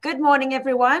Good morning,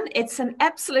 everyone. It's an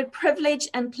absolute privilege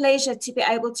and pleasure to be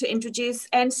able to introduce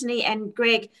Anthony and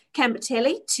Greg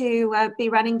Campitelli to be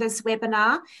running this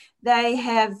webinar. They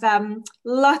have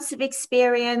lots of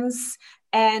experience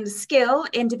and skill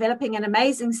in developing an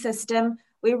amazing system.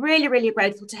 We're really, really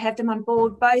grateful to have them on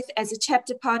board, both as a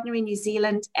chapter partner in New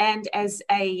Zealand and as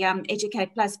a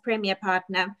Educate Plus Premier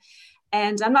partner.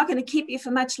 And I'm not going to keep you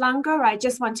for much longer. I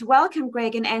just want to welcome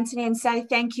Greg and Anthony and say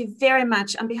thank you very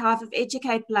much on behalf of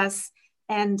Educate Plus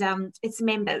and its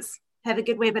members. Have a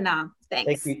good webinar.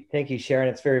 Thanks. Thank you, Sharon.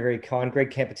 It's very, very kind. Greg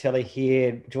Campitelli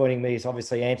here. Joining me is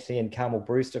obviously Anthony and Carmel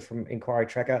Brewster from Inquiry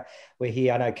Tracker. We're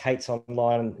here. I know Kate's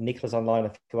online, Nicola's online,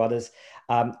 a few others.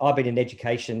 I've been in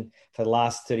education for the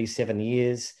last 37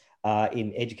 years,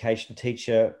 in education,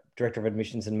 teacher, director of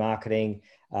admissions and marketing,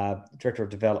 director of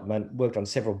development, worked on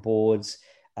several boards,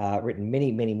 written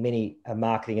many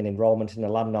marketing and enrolment and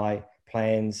alumni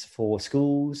plans for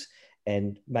schools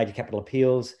and major capital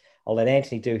appeals. I'll let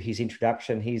Anthony do his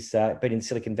introduction. He's been in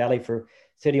Silicon Valley for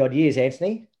 30 odd years,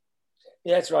 Anthony.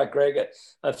 Yeah, that's right, Greg. It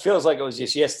feels like it was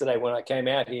just yesterday when I came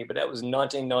out here, but that was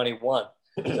 1991.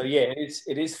 So yeah,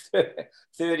 it is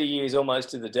 30 years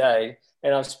almost to the day.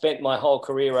 And I've spent my whole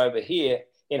career over here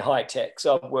in high tech.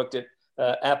 So I've worked at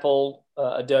Apple,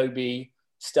 Adobe,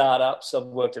 startups. I've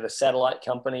worked at a satellite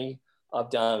company.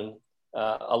 I've done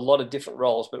a lot of different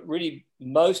roles, but really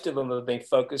most of them have been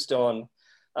focused on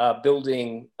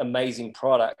building amazing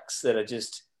products that are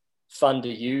just fun to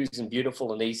use and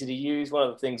beautiful and easy to use. One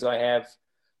of the things I have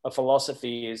a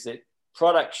philosophy is that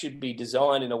products should be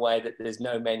designed in a way that there's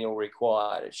no manual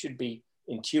required. It should be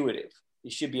intuitive.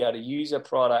 You should be able to use a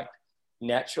product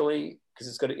naturally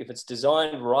because if it's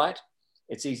designed right,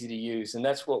 it's easy to use. And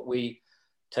that's what we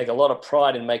take a lot of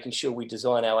pride in, making sure we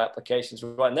design our applications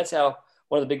right. And that's how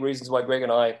one of the big reasons why Greg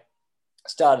and I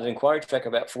started Inquiry Tracker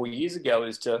about 4 years ago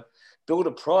is to build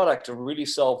a product to really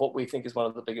solve what we think is one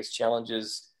of the biggest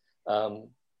challenges that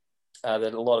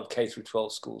a lot of K through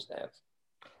 12 schools have.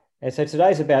 And so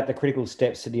today's about the critical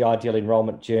steps to the ideal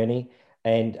enrolment journey.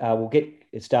 And we'll get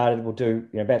it started. We'll do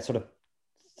about sort of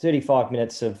 35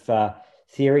 minutes of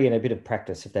theory and a bit of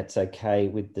practice, if that's okay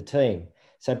with the team.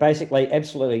 So basically,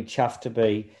 absolutely chuffed to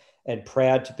be and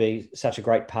proud to be such a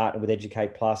great partner with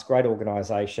Educate Plus, great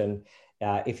organisation.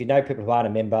 If you know people who aren't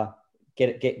a member,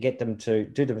 get them to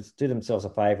do themselves a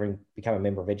favour and become a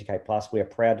member of Educate Plus. We are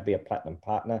proud to be a platinum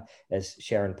partner, as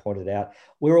Sharon pointed out.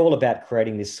 We're all about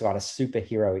creating this kind of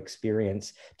superhero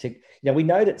experience. We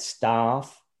know that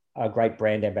staff are great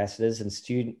brand ambassadors and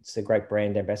students are great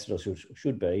brand ambassadors, who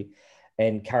should be,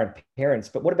 and current parents.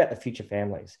 But what about the future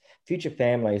families? Future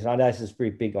families, and I know this is very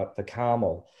big for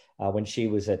Carmel when she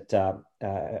was at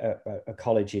a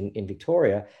college in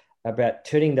Victoria, about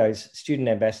turning those student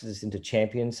ambassadors into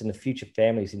champions and the future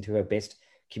families into her best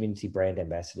community brand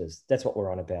ambassadors. That's what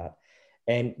we're on about.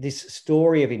 And this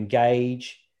story of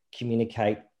engage,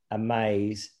 communicate,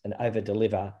 amaze, and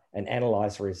over-deliver and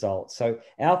analyze the results. So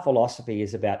our philosophy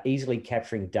is about easily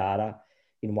capturing data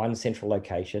in one central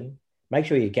location. Make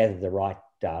sure you gather the right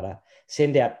data.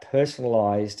 Send out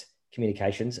personalized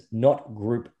communications, not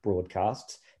group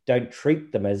broadcasts. Don't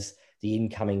treat them as the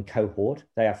incoming cohort.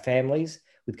 They are families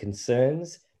with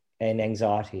concerns and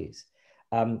anxieties.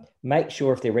 Make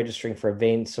sure if they're registering for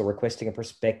events or requesting a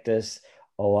prospectus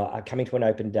or are coming to an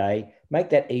open day, make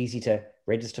that easy to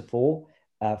register for,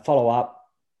 follow up.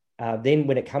 Then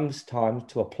when it comes time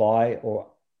to apply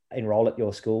or enroll at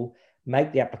your school,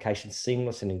 make the application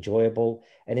seamless and enjoyable,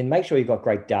 and then make sure you've got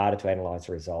great data to analyze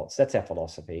the results. That's our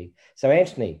philosophy. So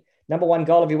Anthony, number one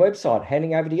goal of your website,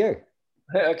 handing over to you.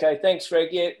 Okay, thanks, Greg.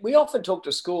 Yeah, we often talk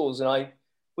to schools, and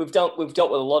we've dealt with a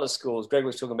lot of schools. Greg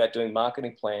was talking about doing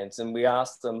marketing plans, and we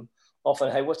ask them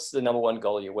often, hey, what's the number one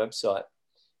goal of your website?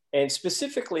 And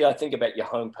specifically, I think about your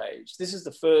homepage. This is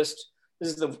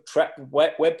the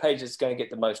web page that's going to get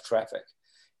the most traffic.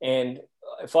 And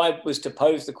if I was to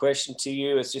pose the question to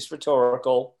you, it's just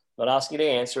rhetorical, not asking you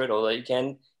to answer it, although you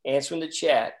can answer in the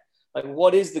chat, like,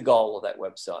 what is the goal of that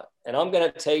website? And I'm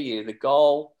going to tell you the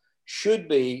goal should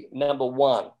be number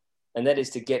one, and that is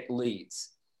to get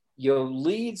leads. Your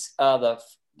leads are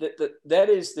that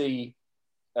is the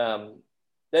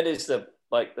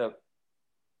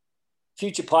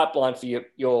future pipeline for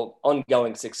your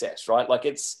ongoing success, right? Like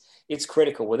it's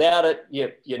critical. Without it,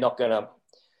 you're not going to.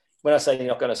 When I say you're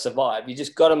not going to survive, you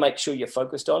just got to make sure you're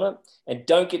focused on it and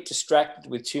don't get distracted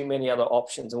with too many other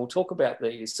options. And we'll talk about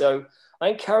these. So I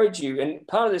encourage you, and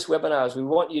part of this webinar is we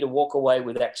want you to walk away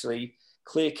with actually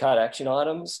clear-cut action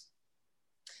items.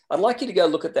 I'd like you to go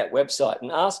look at that website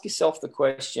and ask yourself the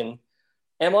question,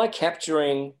 am I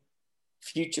capturing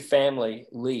future family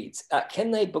leads?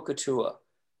 Can they book a tour?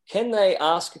 can they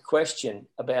ask a question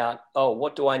about, oh,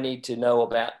 what do I need to know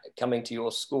about coming to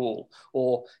your school?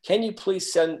 Or can you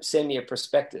please send me a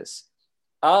prospectus?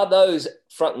 Are those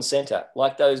front and center,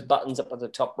 like those buttons up at the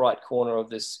top right corner of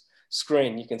this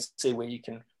screen? You can see where you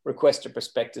can request a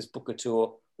prospectus, book a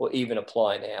tour, or even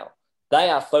apply now. They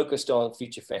are focused on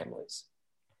future families.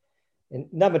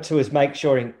 And number two is make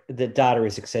sure the data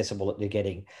is accessible that you're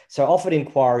getting. So often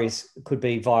inquiries could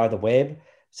be via the web.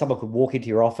 Someone could walk into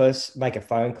your office, make a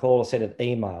phone call, or send an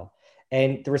email.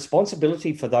 And the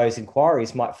responsibility for those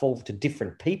inquiries might fall to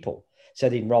different people. So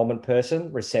the enrolment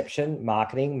person, reception,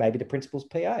 marketing, maybe the principal's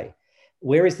PA.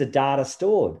 Where is the data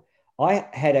stored? I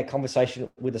had a conversation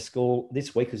with a school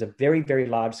this week. It was a very, very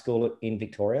large school in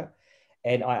Victoria.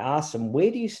 And I asked them,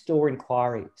 where do you store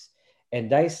inquiries? And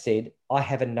they said, I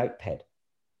have a notepad.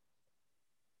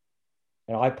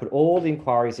 And I put all the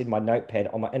inquiries in my notepad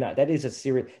on my, and that is a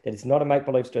serious, that is not a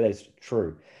make-believe story, that is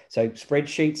true. So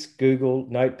spreadsheets, Google,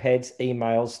 notepads,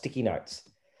 emails, sticky notes.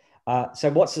 So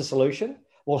what's the solution?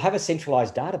 We'll have a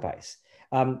centralized database,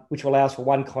 which allows for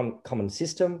one common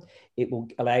system. It will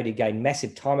allow you to gain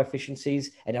massive time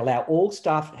efficiencies and allow all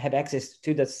staff to have access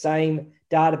to the same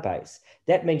database.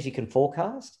 That means you can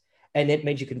forecast, and that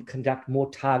means you can conduct more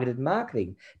targeted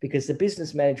marketing, because the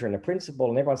business manager and the principal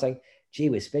and everyone's saying, gee,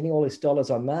 we're spending all these dollars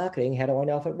on marketing. How do I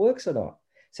know if it works or not?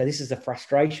 So this is the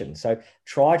frustration. So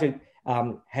try to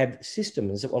have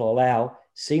systems that will allow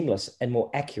seamless and more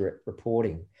accurate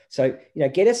reporting. So,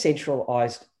 get a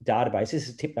centralized database. This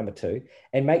is tip number 2,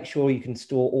 and make sure you can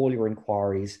store all your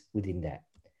inquiries within that.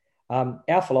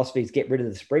 Our philosophy is get rid of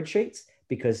the spreadsheets,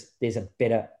 because there's a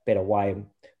better way. And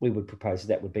we would propose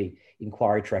that would be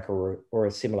Inquiry Tracker or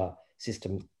a similar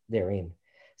system therein.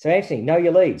 So Anthony, know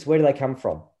your leads. Where do they come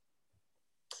from?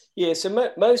 Yeah,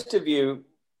 so most of you,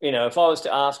 if I was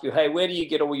to ask you, hey, where do you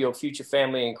get all your future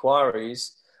family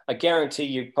inquiries? I guarantee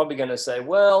you're probably going to say,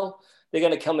 well, they're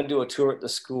going to come and do a tour at the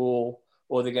school,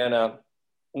 or they're going to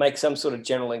make some sort of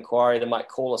general inquiry. They might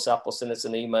call us up or send us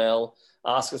an email,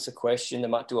 ask us a question. They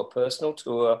might do a personal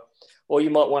tour, or you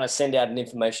might want to send out an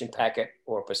information packet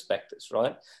or a prospectus,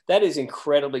 right? That is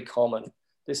incredibly common.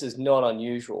 This is not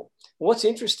unusual. What's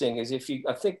interesting is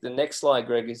I think the next slide,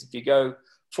 Greg, is if you go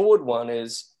forward one,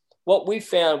 is what we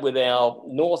found with our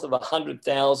north of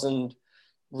 100,000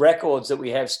 records that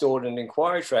we have stored in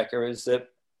Inquiry Tracker is that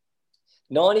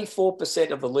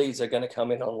 94% of the leads are going to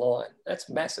come in online. That's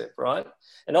massive, right?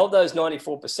 And of those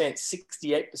 94%,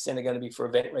 68% are going to be for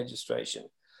event registration.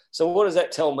 So what does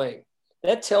that tell me?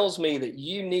 That tells me that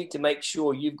you need to make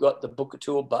sure you've got the book a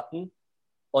tour button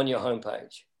on your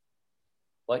homepage.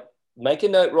 Like, make a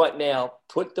note right now,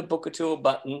 put the book a tour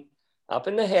button up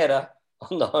in the header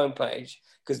on the homepage,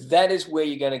 because that is where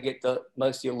you're going to get the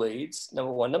most of your leads,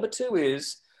 number one. Number two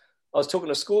is, I was talking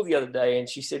to school the other day, and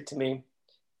she said to me,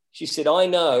 I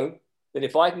know that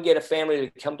if I can get a family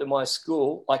to come to my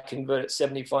school, I convert it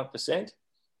 75%.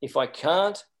 If I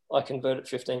can't, I convert it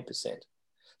 15%.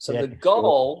 So the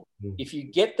goal, if you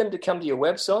get them to come to your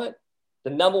website,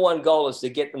 the number one goal is to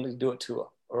get them to do a tour.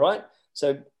 All right.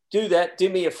 So do that. Do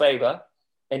me a favor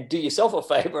and do yourself a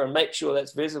favor and make sure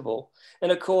that's visible.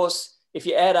 And of course, if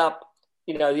you add up,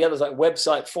 the others like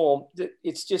website form,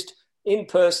 it's just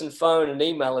in-person, phone and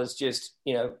email is just,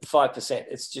 5%.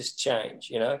 It's just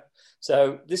change,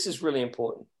 So this is really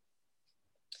important.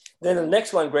 Then the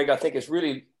next one, Greg, I think is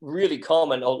really, really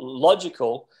common or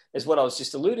logical, is what I was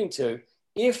just alluding to.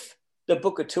 If the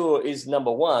book a tour is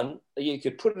number one, you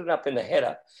could put it up in the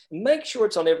header. Make sure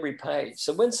it's on every page.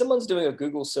 So when someone's doing a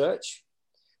Google search,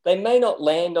 they may not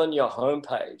land on your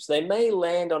homepage. They may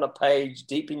land on a page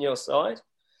deep in your site.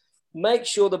 Make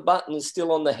sure the button is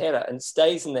still on the header and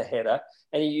stays in the header,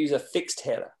 and you use a fixed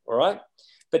header, all right?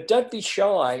 But don't be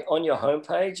shy on your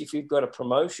homepage if you've got a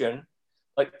promotion,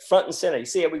 like front and center. You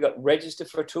see how we got register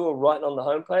for a tour right on the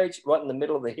homepage, right in the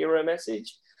middle of the hero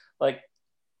message? Like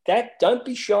that, don't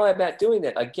be shy about doing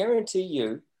that. I guarantee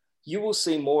you will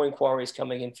see more inquiries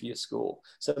coming in for your school.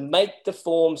 So make the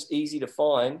forms easy to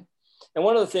find. And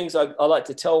one of the things I like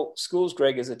to tell schools,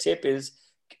 Greg, as a tip is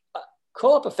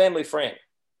call up a family friend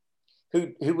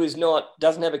who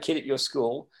doesn't have a kid at your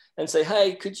school and say,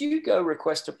 hey, could you go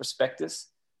request a prospectus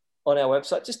on our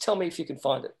website? Just tell me if you can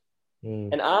find it.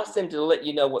 And ask them to let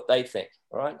you know what they think,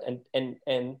 all right? And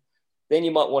then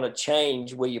you might want to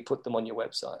change where you put them on your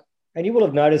website. And you will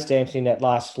have noticed, Anthony, in that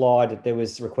last slide that there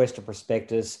was request a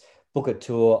prospectus, book a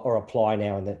tour, or apply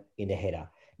now in the header.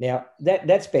 Now,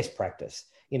 that's best practice.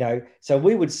 So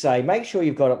we would say, make sure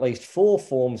you've got at least 4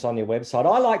 forms on your website.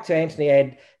 I like to, Anthony,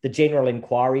 add the general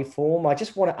inquiry form. I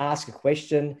just want to ask a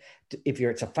question. If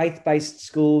it's a faith-based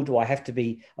school, do I have to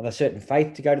be of a certain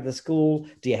faith to go to the school?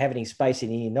 Do you have any space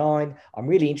in year 9? I'm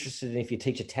really interested in if you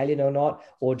teach Italian or not,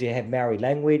 or do you have Maori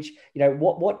language?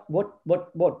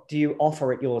 What do you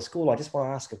offer at your school? I just want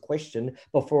to ask a question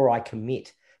before I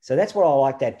commit. So that's what I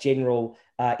like, that general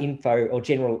info or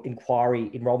general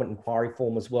enrollment inquiry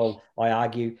form as well. I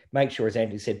argue, make sure, as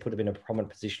Anthony said, put them in a prominent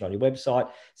position on your website.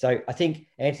 So I think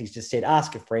Anthony's just said,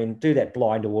 ask a friend, do that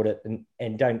blind audit,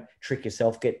 and don't trick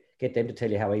yourself. Get them to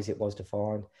tell you how easy it was to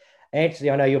find. Anthony,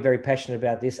 I know you're very passionate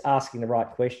about this, asking the right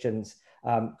questions,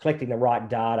 collecting the right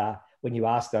data when you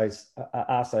ask those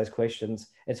questions.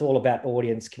 It's all about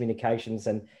audience communications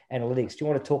and analytics. Do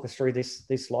you want to talk us through this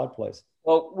slide, please?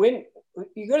 Well, when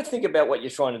you got to think about what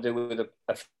you're trying to do with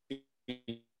a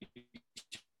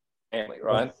family,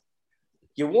 right?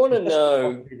 You want to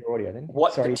know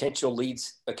what potential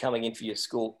leads are coming in for your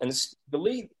school, and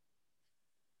the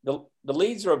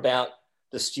leads are about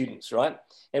the students, right?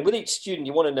 And with each student,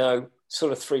 you want to know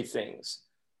sort of 3 things: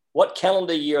 what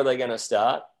calendar year are they going to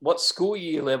start? What school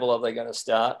year level are they going to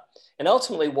start? And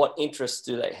ultimately, what interests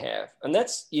do they have? And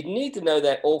you need to know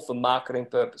that all for marketing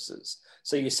purposes.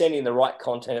 So you're sending the right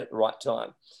content at the right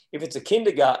time. If it's a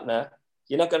kindergartner,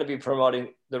 you're not going to be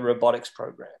promoting the robotics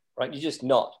program, right? You're just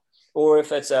not. Or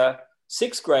if it's a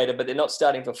 6th grader, but they're not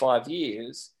starting for 5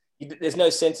 years, there's no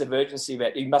sense of urgency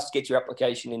about you must get your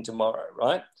application in tomorrow,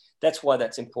 right? That's why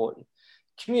that's important.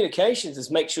 Communications is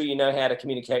make sure you know how to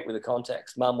communicate with the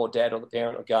contacts, mum or dad or the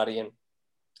parent or guardian.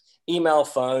 Email,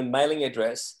 phone, mailing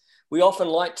address. We often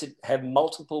like to have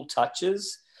multiple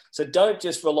touches. So don't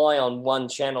just rely on one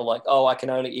channel like, oh, I can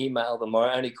only email them or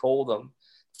I only call them.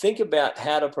 Think about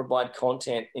how to provide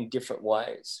content in different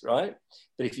ways, right?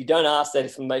 But if you don't ask that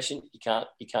information, you can't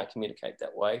communicate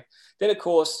that way. Then, of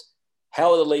course,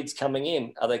 how are the leads coming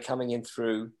in? Are they coming in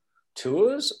through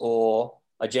tours or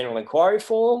a general inquiry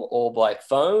form or by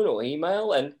phone or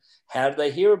email? And how do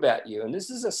they hear about you? And this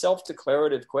is a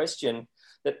self-declarative question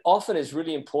that often is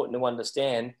really important to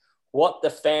understand what the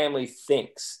family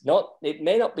thinks. It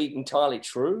may not be entirely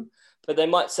true, but they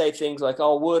might say things like,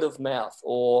 oh, word of mouth,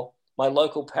 or my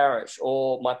local parish,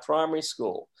 or my primary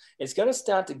school. It's going to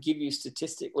start to give you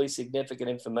statistically significant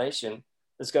information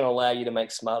that's going to allow you to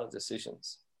make smarter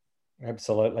decisions.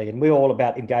 Absolutely. And we're all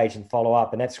about engage and follow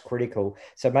up, and that's critical.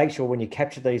 So make sure when you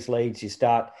capture these leads, you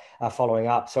start following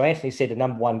up. So Anthony said the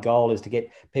number 1 goal is to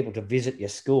get people to visit your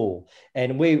school.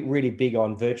 And we're really big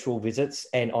on virtual visits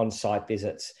and on-site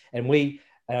visits. And we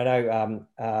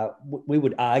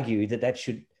would argue that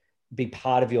should be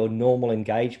part of your normal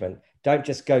engagement. Don't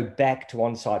just go back to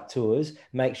on-site tours.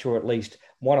 Make sure at least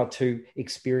 1 or 2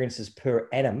 experiences per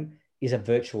annum is a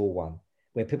virtual one,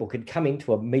 where people can come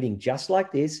into a meeting just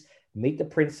like this, meet the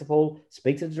principal,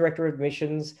 speak to the director of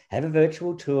admissions, have a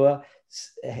virtual tour,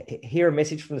 hear a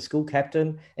message from the school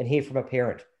captain, and hear from a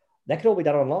parent. That can all be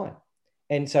done online.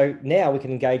 And so now we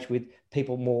can engage with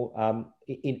people more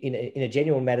in a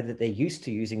genuine manner that they're used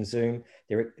to using Zoom.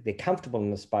 They're comfortable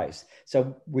in the space.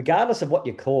 So regardless of what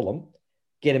you call them,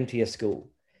 get them to your school.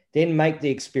 Then make the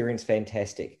experience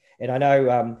fantastic. And I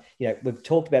know, we've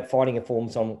talked about finding your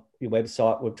forms on your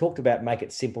website. We've talked about make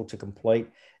it simple to complete.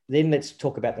 Then let's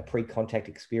talk about the pre-contact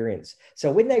experience. So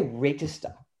when they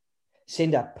register,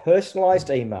 send a personalized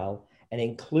email and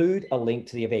include a link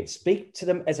to the event. Speak to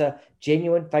them as a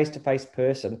genuine face-to-face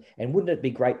person. And wouldn't it be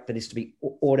great for this to be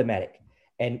automatic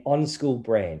and on-school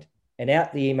brand? And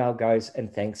out the email goes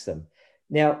and thanks them.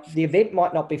 Now, the event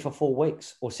might not be for 4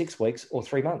 weeks or 6 weeks or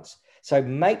 3 months. So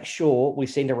make sure we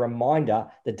send a reminder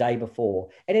the day before.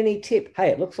 And any tip, hey,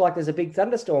 it looks like there's a big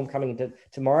thunderstorm coming into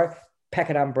tomorrow. Pack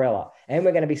an umbrella, and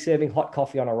we're going to be serving hot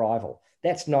coffee on arrival.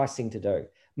 That's a nice thing to do.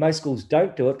 Most schools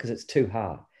don't do it because it's too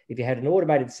hard. If you had an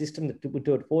automated system that would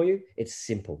do it for you, it's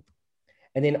simple.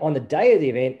 And then on the day of the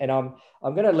event, and I'm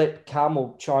going to let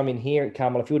Carmel chime in here,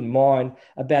 Carmel, if you wouldn't mind,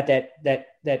 about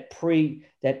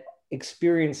that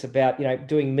experience about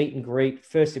doing meet and greet,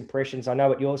 first impressions. I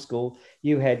know at your school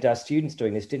you had students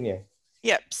doing this, didn't you?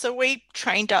 Yep. So we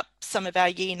trained up some of our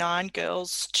Year 9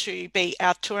 girls to be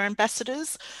our tour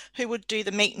ambassadors who would do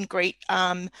the meet and greet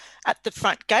at the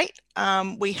front gate.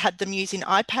 We had them using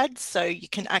iPads, so you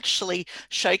can actually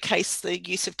showcase the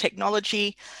use of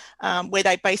technology where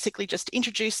they basically just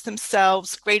introduced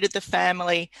themselves, greeted the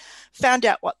family, found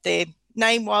out what their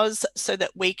name was so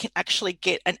that we can actually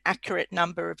get an accurate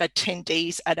number of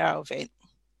attendees at our event.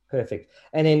 Perfect.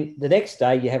 And then the next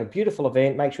day you have a beautiful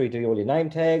event. Make sure you do all your name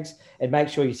tags and make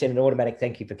sure you send an automatic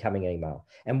thank you for coming email.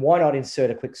 And why not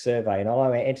insert a quick survey? And I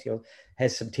know Anthony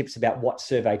has some tips about what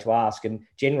survey to ask. And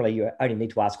generally you only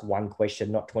need to ask one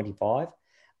question, not 25.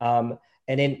 And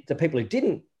then the people who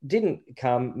didn't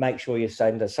come, make sure you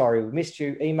say, sorry, we missed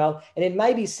you, email. And then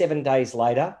maybe 7 days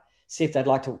later, see if they'd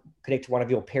like to connect to one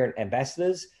of your parent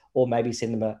ambassadors, or maybe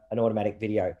send them an automatic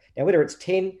video. Now, whether it's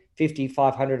 10, 50,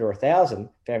 500 or 1,000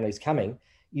 families coming,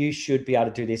 you should be able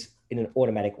to do this in an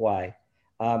automatic way.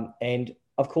 And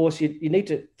of course, you need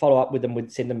to follow up with them,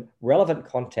 send them relevant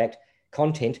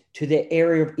content to their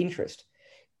area of interest.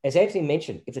 As Anthony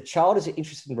mentioned, if the child is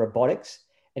interested in robotics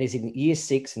and is in year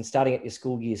 6 and starting at your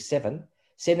school year 7,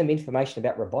 send them information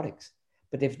about robotics.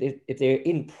 But if they're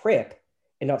in prep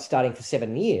and not starting for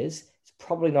 7 years, it's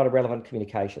probably not a relevant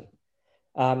communication.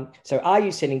 So are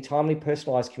you sending timely,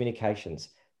 personalised communications?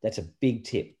 That's a big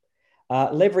tip.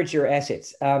 Leverage your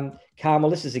assets. Carmel,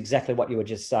 this is exactly what you were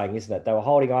just saying, isn't it? They were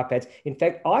holding iPads. In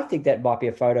fact, I think that might be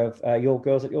a photo of your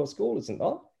girls at your school, isn't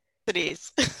it? It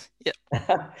is.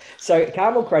 Yep. So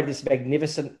Carmel created this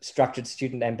magnificent structured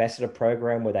student ambassador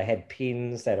program where they had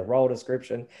pins, they had a role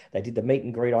description, they did the meet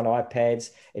and greet on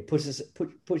iPads. It pushes.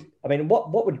 I mean,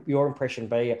 what would your impression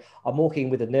be? I'm walking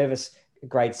with a nervous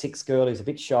grade 6 girl who's a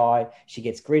bit shy. She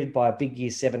gets greeted by a big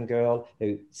year 7 girl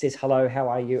who says, hello, how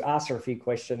are you? Asks her a few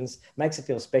questions, makes her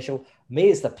feel special. Me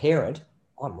as the parent,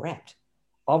 I'm wrapped.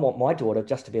 I want my daughter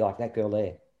just to be like that girl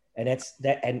there. And that's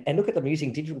that. And look at them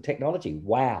using digital technology.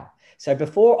 Wow. So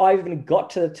before I even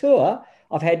got to the tour,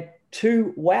 I've had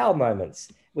 2 wow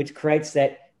moments, which creates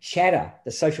that chatter,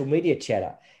 the social media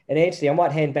chatter. And Anthony, I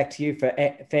might hand back to you for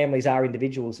families are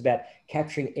individuals about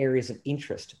capturing areas of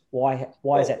interest. Why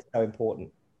is that so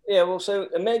important? Yeah, well, so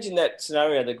imagine that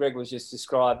scenario that Greg was just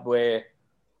described where,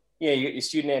 you get your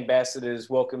student ambassadors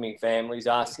welcoming families,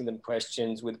 asking them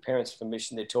questions with parents'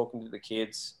 permission. They're talking to the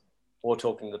kids or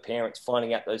talking to the parents,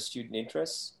 finding out those student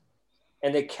interests.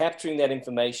 And they're capturing that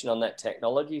information on that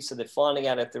technology. So they're finding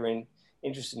out if they're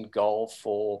interested in golf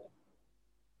or,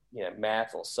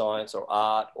 math or science or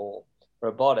art or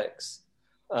robotics,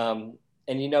 and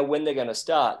when they're going to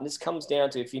start. And this comes down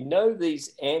to, if you know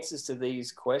these answers to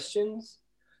these questions,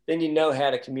 then you know how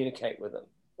to communicate with them.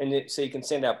 And so you can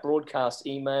send out broadcast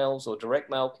emails or direct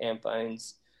mail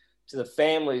campaigns to the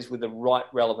families with the right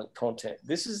relevant content.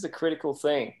 This is the critical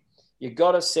thing. You've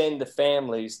got to send the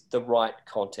families the right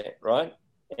content, right?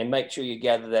 And make sure you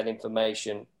gather that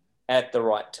information at the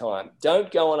right time.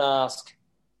 Don't go and ask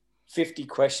 50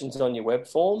 questions on your web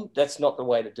form. That's not the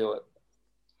way to do it.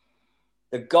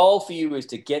 The goal for you is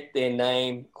to get their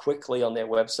name quickly on their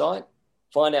website,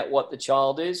 find out what the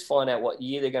child is, find out what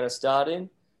year they're going to start in,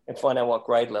 and find out what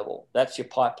grade level. That's your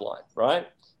pipeline, right?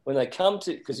 When they come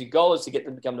to, because your goal is to get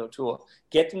them to come to a tour,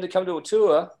 get them to come to a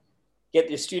tour, get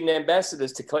your student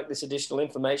ambassadors to collect this additional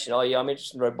information. Oh, yeah, I'm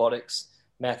interested in robotics,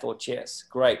 math, or chess.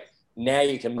 Great. Now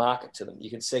you can market to them. You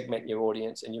can segment your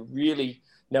audience, and you really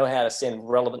know how to send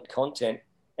relevant content,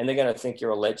 and they're going to think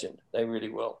you're a legend. They really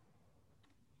will.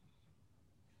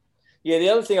 Yeah, the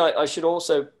other thing I should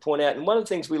also point out, and one of the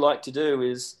things we like to do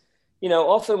is,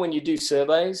 often when you do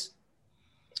surveys,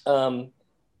 highly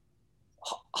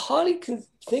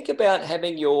think about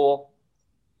having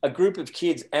a group of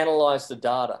kids analyze the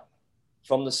data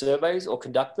from the surveys or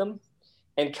conduct them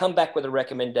and come back with a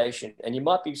recommendation. And you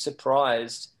might be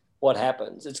surprised what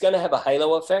happens. It's going to have a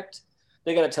halo effect.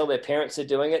 They're going to tell their parents they're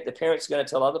doing it. The parents are going to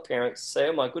tell other parents, say,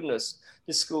 oh my goodness,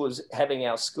 this school is having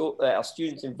our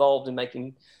students involved in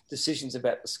making decisions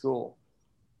about the school.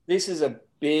 This is a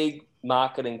big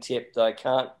marketing tip that I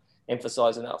can't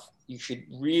emphasize enough. You should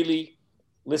really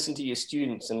listen to your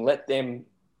students and let them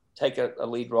take a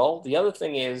lead role. The other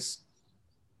thing is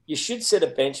you should set a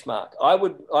benchmark.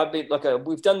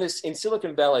 We've done this in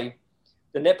Silicon Valley.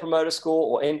 The Net Promoter Score,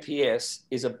 or NPS,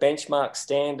 is a benchmark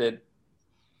standard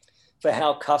for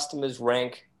how customers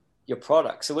rank your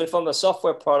product. So if I'm a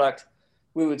software product,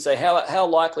 we would say, how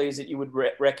likely is it you would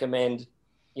recommend,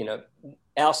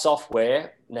 our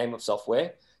software, name of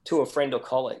software, to a friend or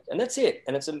colleague? And that's it.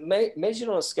 And it's measured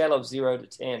on a scale of 0 to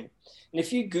 10. And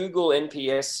if you Google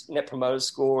NPS, Net Promoter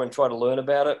Score, and try to learn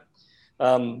about it,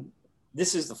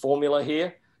 this is the formula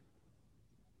here.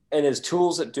 And there's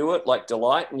tools that do it, like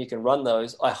Delight, and you can run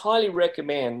those. I highly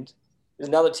recommend, there's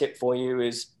another tip for you,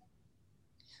 is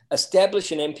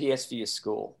establish an NPS for your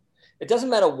school. It doesn't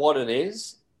matter what it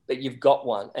is, but you've got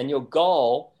one. And your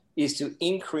goal is to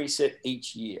increase it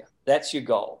each year. That's your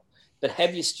goal. But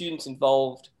have your students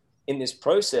involved in this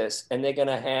process, and they're going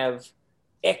to have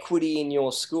equity in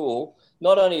your school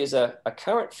not only as a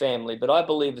current family, but I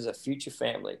believe as a future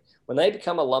family. When they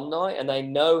become alumni and they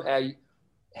know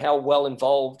how well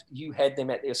involved you had them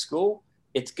at their school,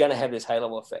 it's going to have this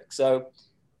halo effect. So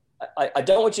I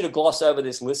don't want you to gloss over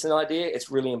this listen idea. It's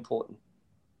really important.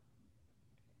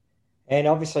 And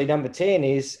obviously number 10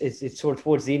 is it's sort of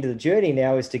towards the end of the journey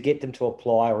now, is to get them to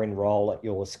apply or enroll at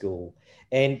your school.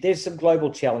 And there's some global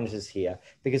challenges here,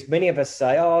 because many of us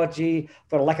say, oh, gee, I've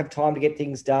got a lack of time to get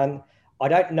things done. I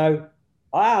don't know.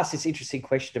 I ask this interesting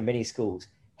question to many schools.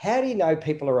 How do you know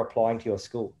people are applying to your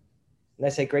school? And they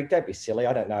say, Greg, don't be silly.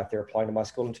 I don't know if they're applying to my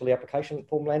school until the application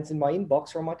form lands in my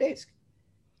inbox or on my desk.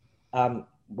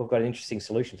 We've got an interesting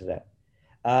solution to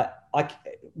that.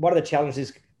 One of the challenges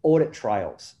is audit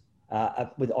trails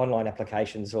with online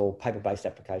applications or paper-based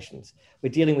applications. We're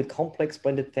dealing with complex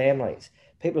blended families.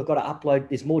 People have got to upload.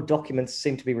 There's more documents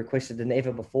seem to be requested than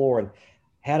ever before, and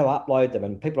how to upload them.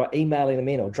 And people are emailing them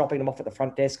in or dropping them off at the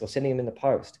front desk or sending them in the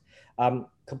post.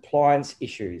 Compliance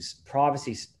issues,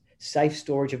 privacy, safe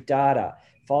storage of data,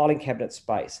 filing cabinet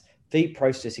space, fee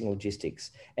processing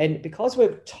logistics. And because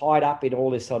we're tied up in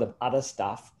all this sort of other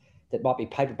stuff that might be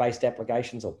paper-based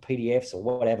applications or PDFs or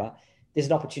whatever, there's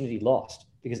an opportunity lost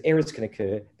because errors can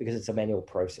occur because it's a manual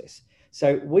process.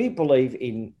 So we believe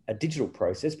in a digital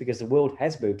process because the world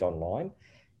has moved online.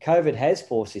 COVID has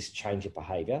forced this change of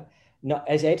behaviour.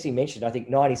 As Anthony mentioned, I think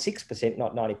 96%,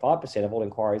 not 95% of all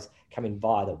inquiries come in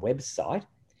via the website.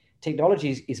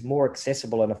 Technology is more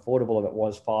accessible and affordable than it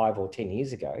was 5 or 10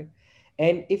 years ago.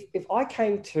 And if I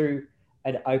came to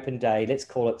an open day, let's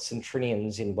call it St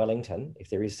Trinian's in Wellington, if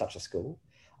there is such a school,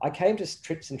 I came to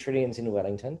St Trinian's in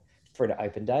Wellington for an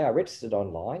open day. I registered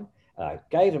online,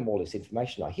 gave them all this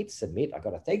information. I hit submit. I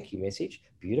got a thank you message.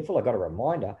 Beautiful. I got a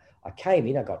reminder. I came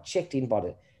in. I got checked in by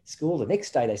the school. The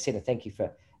next day, they sent a thank you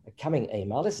for a coming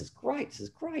email. This is great. This is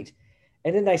great.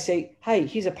 And then they say, hey,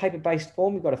 here's a paper-based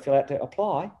form you've got to fill out to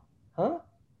apply. Huh?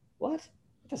 What?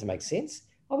 It doesn't make sense.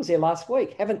 I was there last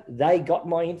week. Haven't they got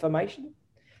my information?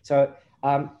 So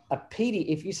a PDF,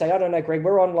 if you say, I don't know, Greg,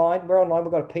 we're online,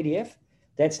 we've got a PDF,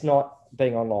 that's not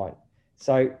being online.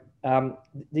 So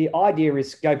the idea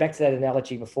is, go back to that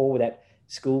analogy before with that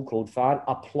school called Farn,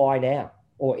 apply now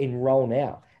or enroll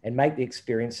now and make the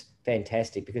experience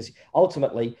fantastic, because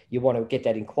ultimately you want to get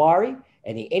that inquiry,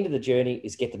 and the end of the journey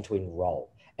is get them to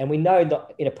enroll. And we know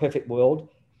that in a perfect world,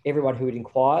 everyone who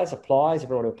inquires applies,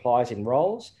 everyone who applies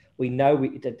enrolls. We know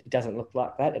it doesn't look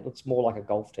like that. It looks more like a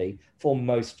golf tee for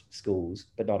most schools,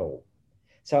 but not all.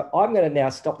 So I'm going to now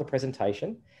stop the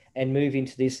presentation and move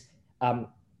into this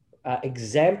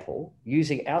example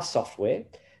using our software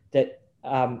that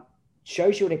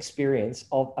shows you an experience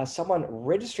of someone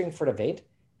registering for an event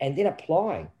and then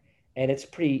applying. And it's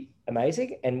pretty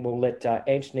amazing. And we'll let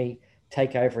Anthony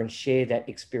take over and share that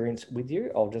experience with you.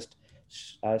 I'll just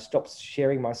stop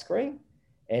sharing my screen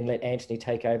and let Anthony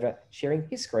take over sharing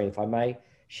his screen, if I may.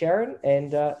 Sharon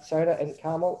and Soda and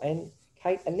Carmel and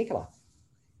Kate and Nicola.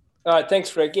 All right,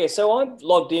 thanks, Greg. Yeah, so I'm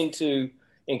logged into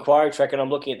Inquiry Tracker and I'm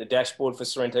looking at the dashboard for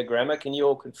Sorrento Grammar. Can you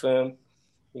all confirm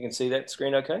you can see that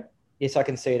screen okay? Yes, I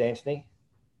can see it, Anthony.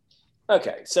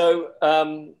 Okay, so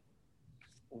I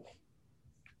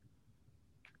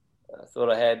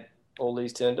thought I had all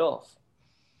these turned off.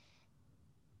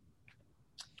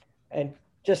 And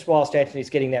just whilst Anthony's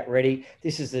getting that ready,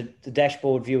 this is the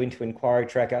dashboard view into Inquiry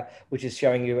Tracker, which is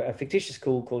showing you a fictitious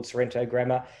school called Sorrento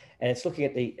Grammar. And it's looking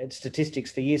at the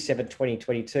statistics for Year 7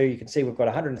 2022. You can see we've got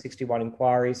 161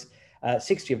 inquiries,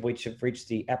 60 of which have reached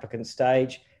the applicant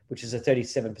stage, which is a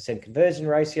 37% conversion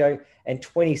ratio, and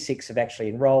 26 have actually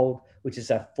enrolled, which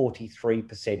is a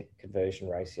 43% conversion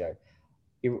ratio.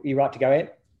 You right to go, Ant?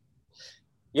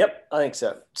 Yep, I think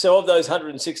so. So of those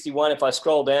 161, if I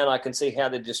scroll down, I can see how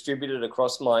they're distributed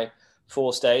across my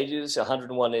 4 stages: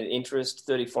 101 in interest,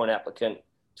 34 in applicant,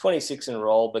 26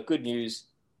 enrolled, but good news,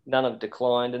 none have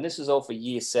declined. And this is all for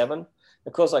Year 7.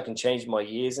 Of course, I can change my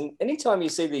years. And anytime you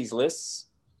see these lists,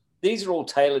 these are all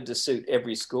tailored to suit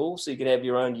every school, so you can have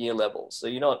your own year levels. So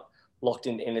you're not locked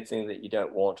into anything that you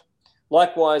don't want.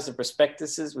 Likewise, the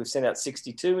prospectuses, we've sent out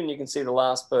 62, and you can see the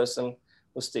last person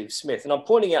was Steve Smith. And I'm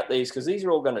pointing out these because these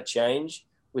are all going to change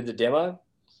with the demo.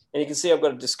 And you can see I've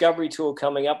got a discovery tool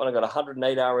coming up, and I've got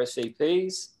 108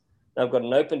 RSVPs. And I've got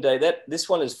an open day. This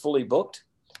one is fully booked.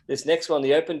 This next one,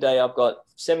 the open day, I've got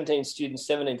 17 students,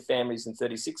 17 families, and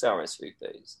 36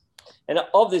 RSVPs. And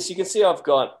of this, you can see I've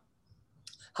got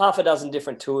half a dozen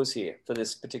different tours here for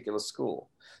this particular school.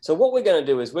 So what we're going to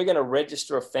do is we're going to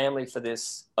register a family for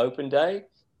this open day,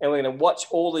 and we're going to watch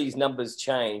all these numbers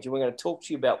change, and we're going to talk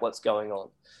to you about what's going on.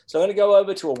 So I'm going to go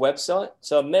over to a website.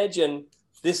 So imagine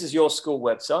this is your school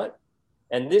website,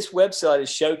 and this website is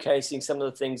showcasing some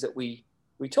of the things that we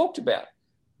we talked about.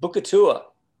 Book a tour,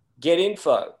 get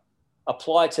info,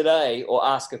 apply today, or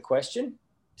ask a question.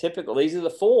 Typically, these are the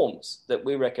forms that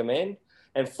we recommend.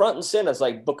 And front and center is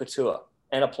like book a tour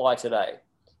and apply today.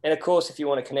 And of course, if you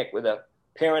want to connect with a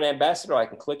parent ambassador, I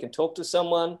can click and talk to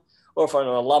someone. Or if I'm an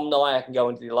alumni, I can go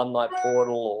into the alumni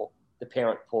portal or the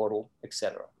parent portal,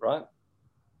 etc. Right?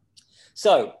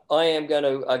 So I am going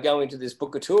to go into this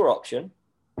book a tour option.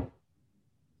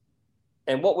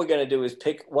 And what we're going to do is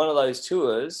pick one of those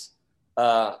tours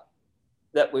that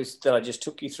I just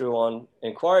took you through on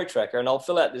Inquiry Tracker, and I'll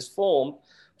fill out this form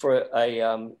for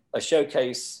a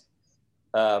showcase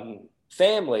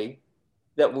family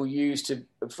that we'll use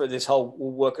for this whole,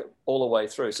 we'll work it all the way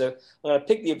through. So I'm going to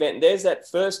pick the event, and there's that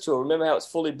first tour. Remember how it's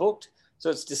fully booked? So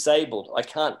it's disabled. I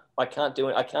can't do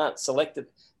it. I can't select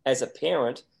it as a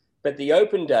parent, but the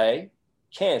open day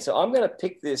can. So I'm going to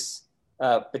pick this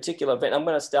particular event. I'm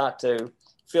going to start to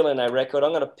fill in a record.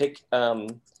 I'm going to pick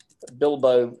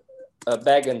Bilbo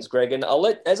Baggins, Greg, and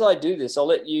as I do this, I'll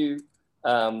let you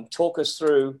talk us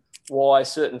through why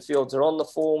certain fields are on the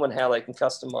form and how they can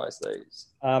customize these.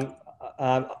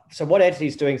 So what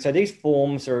Anthony's doing, so these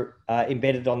forms are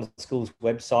embedded on the school's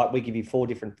website. We give you 4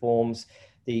 different forms: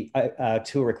 the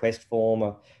tour request form,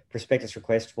 a prospectus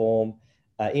request form,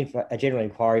 a general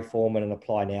inquiry form, and an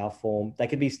apply now form. They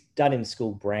could be done in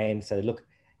school brand, so they look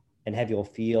and have your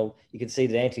feel. You can see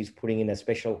that Anthony's putting in a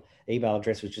special email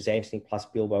address, which is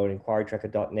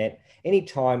anthony+bilbo@inquirytracker.net.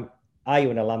 Anytime, are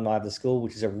you an alumni of the school,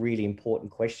 which is a really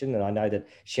important question. And I know that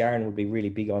Sharon would be really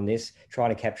big on this, trying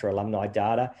to capture alumni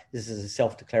data. This is a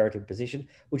self-declarative position.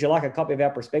 Would you like a copy of our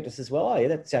prospectus as well? Oh, yeah,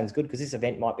 that sounds good, because this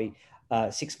event might be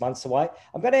 6 months away.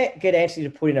 I'm going to get Anthony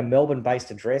to put in a Melbourne-based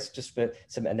address just for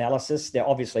some analysis. Now,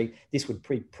 obviously, this would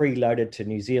be preloaded to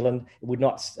New Zealand. It would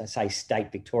not say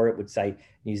state Victoria. It would say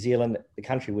New Zealand. The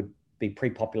country would be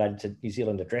pre-populated to New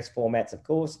Zealand address formats, of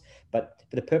course. But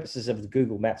for the purposes of the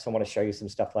Google Maps, I want to show you some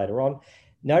stuff later on.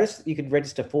 Notice that you can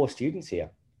register 4 students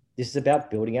here. This is about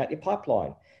building out your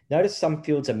pipeline. Notice some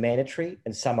fields are mandatory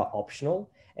and some are optional.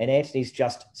 And Anthony's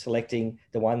just selecting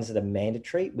the ones that are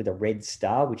mandatory with a red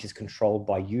star, which is controlled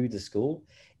by you, the school.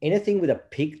 Anything with a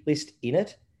pick list in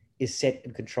it is set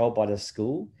and controlled by the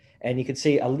school. And you can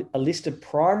see a list of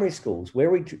primary schools.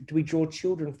 Where do we draw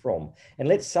children from? And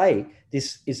let's say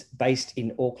this is based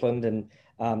in Auckland and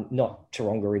not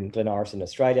Taronga in Glen Iris in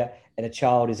Australia, and a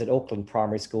child is at Auckland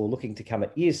Primary School looking to come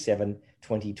at Year 7,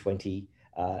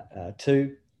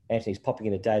 2022. Anthony's popping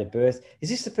in a date of birth. Is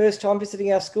this the first time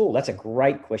visiting our school? That's a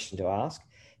great question to ask.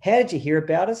 How did you hear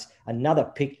about us?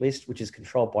 Another pick list, which is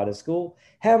controlled by the school.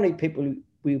 How many people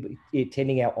will be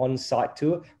attending our on-site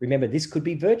tour? Remember, this could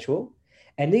be virtual.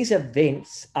 And these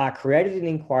events are created in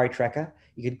Inquiry Tracker.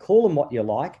 You can call them what you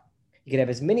like. You can have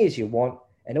as many as you want,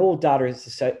 and all data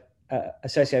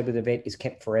associated with the event is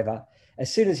kept forever.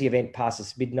 As soon as the event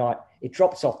passes midnight, it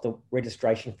drops off the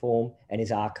registration form and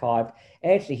is archived.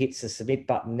 Anthony hits the submit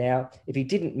button now. If he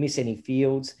didn't miss any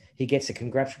fields, he gets a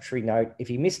congratulatory note. If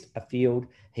he missed a field,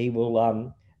 he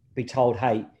will be told,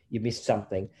 hey, you missed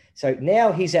something. So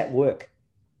now he's at work,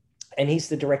 and he's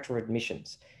the director of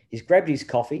admissions. He's grabbed his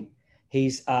coffee.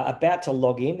 He's about to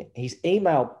log in. His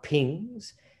email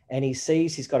pings, and he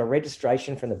sees he's got a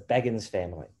registration from the Baggins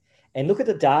family. And look at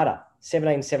the data,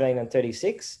 17, 17, and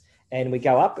 36. And we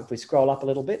go up. If we scroll up a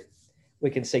little bit, we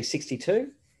can see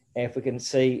 62. And if we can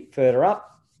see further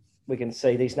up, we can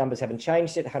see these numbers haven't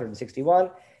changed yet,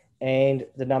 161. And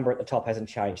the number at the top hasn't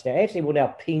changed. Now, Anthony will now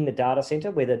ping the data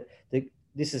center where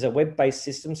this is a web-based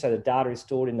system. So the data is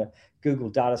stored in the Google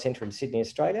data center in Sydney,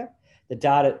 Australia. The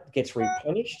data gets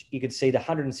replenished. You can see the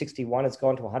 161 has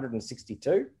gone to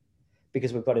 162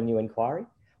 because we've got a new inquiry.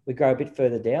 We go a bit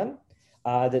further down.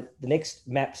 The next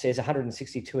map says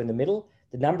 162 in the middle.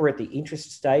 The number at the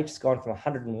interest stage has gone from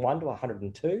 101 to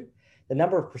 102. The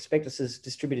number of prospectuses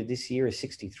distributed this year is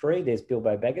 63. There's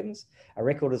Bilbo Baggins. A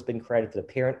record has been created for the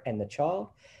parent and the child.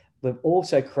 We've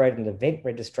also created an event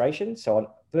registration. So on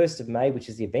 1st of May, which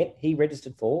is the event he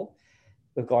registered for,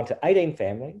 we've gone to 18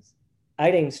 families,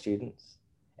 18 students,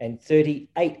 and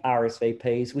 38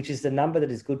 RSVPs, which is the number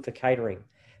that is good for catering.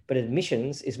 But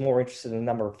admissions is more interested in the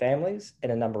number of families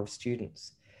and a number of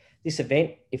students. This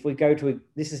event, if we go to,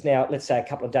 this is now, let's say a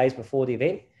couple of days before the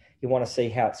event, you want to see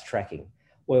how it's tracking.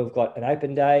 Well, we've got an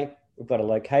open day, we've got a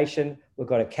location, we've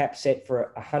got a cap set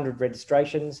for 100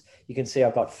 registrations. You can see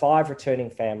I've got 5 returning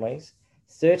families,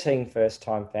 13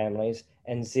 first-time families,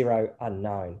 and 0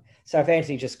 unknown. So if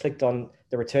Anthony just clicked on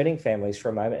the returning families for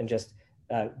a moment and just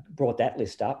brought that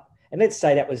list up, and let's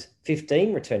say that was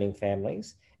 15 returning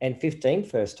families and 15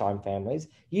 first-time families,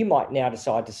 you might now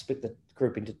decide to split the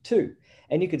group into 2.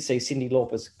 And you could see Cindy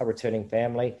Lauper's a returning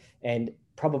family, and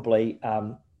probably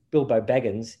Bilbo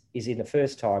Baggins is in the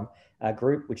first time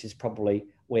group, which is probably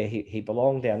where he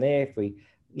belonged down there. If we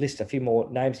list a few more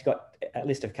names, you've got a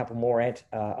list of a couple more, Ant,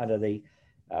 under the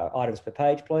items per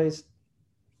page, please.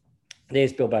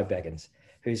 There's Bilbo Baggins,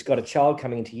 who's got a child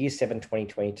coming into Year 7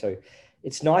 2022.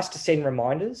 It's nice to send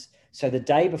reminders. So the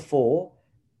day before,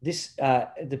 this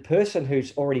the person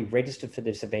who's already registered for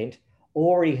this event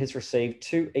already has received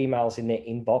 2 emails in their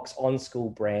inbox on school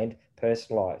brand,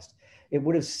 personalised. It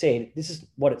would have said, this is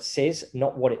what it says,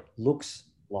 not what it looks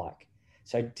like.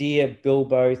 So, dear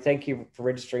Bilbo, thank you for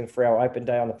registering for our open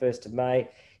day on the 1st of May.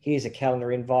 Here's a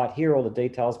calendar invite. Here are all the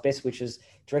details. Best wishes,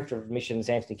 Director of Admissions,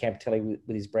 Anthony Campitelli,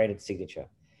 with his branded signature.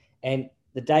 And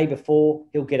the day before,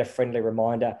 he'll get a friendly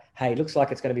reminder, hey, looks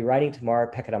like it's going to be raining tomorrow,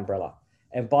 pack an umbrella.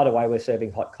 And by the way, we're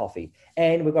serving hot coffee.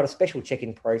 And we've got a special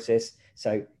check-in process,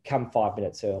 so come 5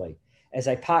 minutes early. As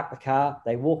they park the car,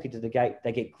 they walk into the gate,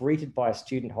 they get greeted by a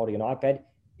student holding an iPad,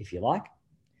 if you like.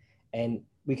 And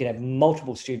we can have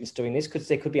multiple students doing this because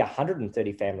there could be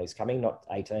 130 families coming, not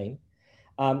 18.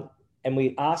 And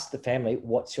we ask the family,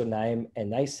 what's your name?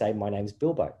 And they say, my name's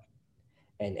Bilbo.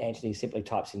 And Anthony simply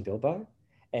types in Bilbo.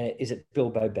 And is it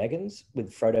Bilbo Baggins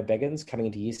with Frodo Baggins coming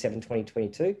into Year 7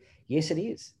 2022? Yes, it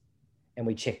is. And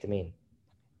we check them in.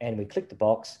 And we click the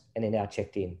box and they're now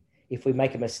checked in. If we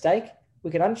make a mistake,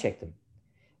 we can uncheck them.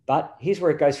 But here's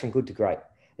where it goes from good to great.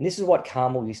 And this is what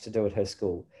Carmel used to do at her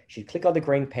school. She'd click on the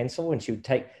green pencil and she would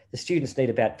take, the students need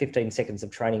about 15 seconds of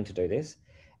training to do this.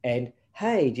 And,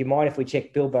 hey, do you mind if we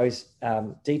check Bilbo's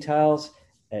details,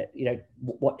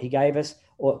 what he gave us?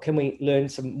 Or can we learn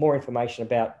some more information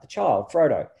about the child,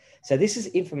 Frodo? So this is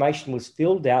information was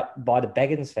filled out by the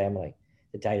Baggins family.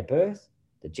 The date of birth,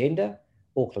 the gender,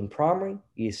 Auckland Primary,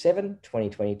 Year 7,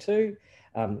 2022.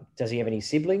 Does he have any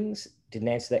siblings? Didn't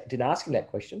ask him that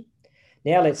question.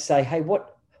 Now let's say, hey,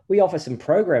 we offer some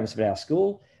programs at our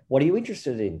school. What are you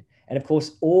interested in? And of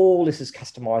course, all this is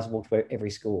customizable to every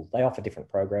school. They offer different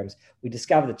programs. We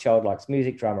discover the child likes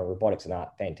music, drama, robotics, and art.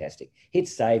 Fantastic. Hit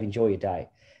save, enjoy your day.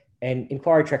 And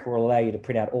Inquiry Tracker will allow you to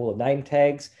print out all the name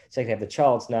tags. So you can have the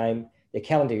child's name, their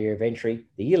calendar year of entry,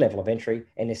 the year level of entry,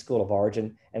 and their school of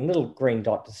origin, and a little green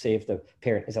dot to see if the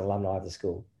parent is an alumni of the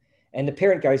school. And the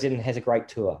parent goes in and has a great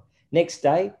tour. Next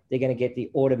day, they're going to get the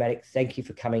automatic thank you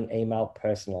for coming email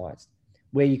personalised,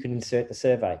 where you can insert the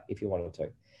survey if you wanted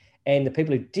to. And the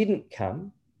people who didn't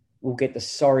come will get the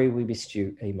sorry we missed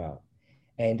you email.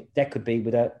 And that could be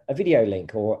with a video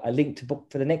link or a link to book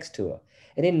for the next tour.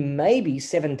 And then maybe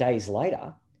 7 days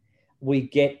later, we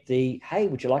get the, hey,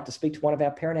 would you like to speak to one of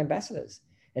our parent ambassadors?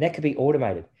 And that could be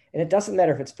automated. And it doesn't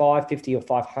matter if it's 5, 50 or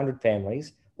 500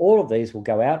 families. All of these will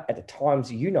go out at the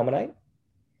times you nominate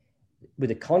with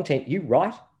the content you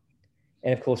write.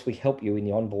 And of course, we help you in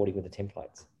the onboarding with the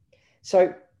templates.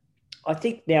 So I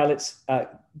think now let's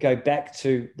go back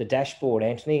to the dashboard,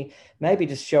 Anthony. Maybe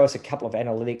just show us a couple of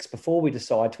analytics before we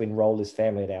decide to enroll this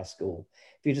family at our school.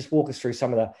 If you just walk us through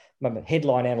some of the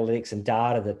headline analytics and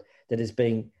data that is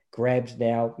being grabbed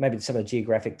now, maybe some of the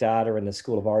geographic data and the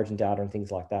school of origin data and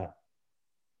things like that.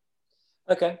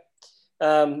 Okay.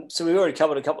 So we've already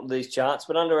covered a couple of these charts,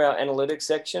 but under our analytics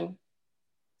section,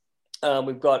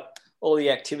 we've got all the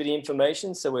activity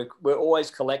information. So we're always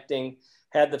collecting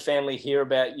how the family hear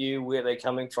about you, where they're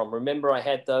coming from. Remember, I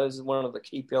had those as one of the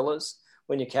key pillars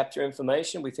when you capture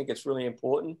information. We think it's really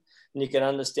important. And you can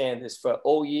understand this for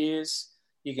all years.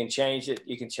 You can change it.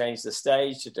 You can change the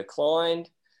stage to declined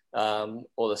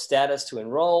or the status to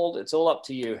enrolled. It's all up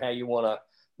to you how you want to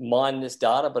mine this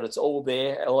data, but it's all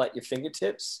there, all at your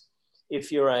fingertips. If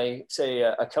you're say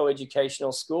a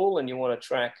co-educational school and you want to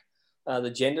track the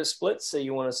gender splits, so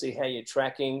you want to see how you're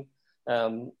tracking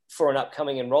for an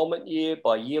upcoming enrollment year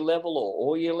by year level or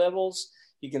all year levels,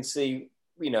 you can see,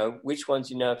 which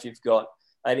ones, if you've got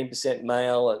 18%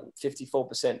 male and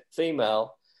 54%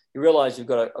 female, you realize you've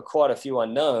got quite a few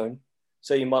unknown.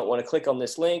 So you might want to click on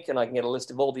this link and I can get a list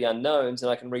of all the unknowns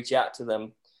and I can reach out to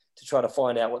them to try to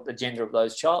find out what the gender of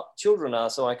those children are,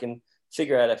 so I can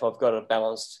figure out if I've got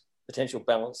a potential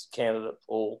balanced candidate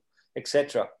pool,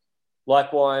 etc.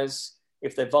 Likewise,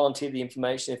 if they volunteer the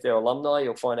information, if they're alumni,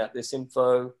 you'll find out this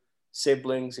info,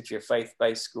 siblings, if you're a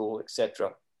faith-based school,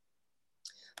 etc.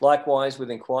 Likewise, with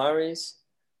inquiries,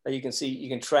 you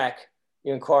can track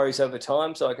your inquiries over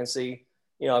time. So I can see,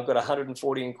 I've got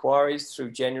 140 inquiries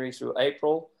through January through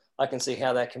April. I can see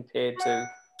how that compared to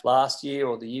last year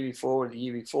or the year before or the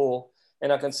year before.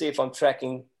 And I can see if I'm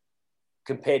tracking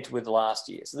compared to with last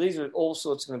year. So these are all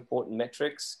sorts of important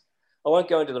metrics. I won't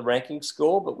go into the ranking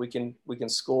score, but we can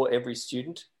score every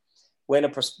student, when a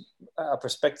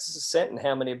prospectus is sent and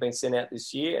how many have been sent out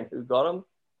this year and who got them.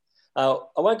 I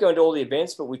won't go into all the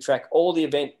events, but we track all the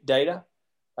event data,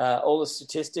 all the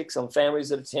statistics on families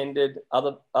that attended,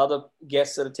 other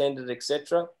guests that attended,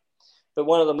 etc. But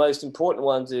one of the most important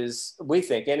ones is, we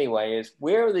think anyway, is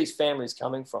where are these families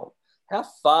coming from? How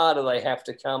far do they have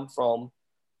to come from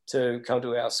to come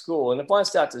to our school? And if I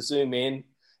start to zoom in,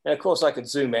 and of course I could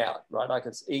zoom out, right? I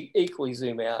could equally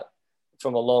zoom out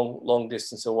from a long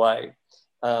distance away.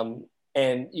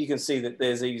 And you can see that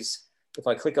there's these, if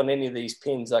I click on any of these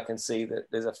pins, I can see that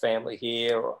there's a family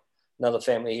here or another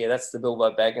family here. That's the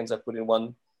Bilbo Baggins I put in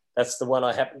one. That's the one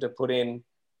I happened to put in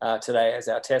today as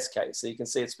our test case. So you can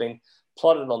see it's been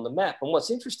plotted on the map. And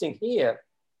what's interesting here,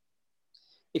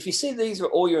 if you see these are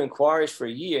all your inquiries for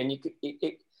a year, and you could,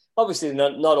 obviously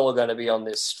not all going to be on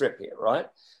this strip here, right?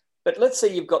 But let's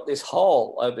say you've got this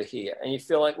hole over here and you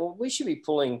feel like, well, we should be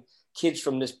pulling kids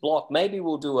from this block. Maybe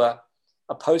we'll do a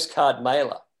postcard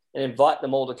mailer and invite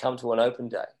them all to come to an open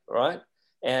day, right?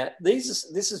 And this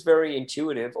is very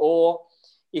intuitive. Or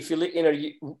if you live in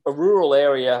a rural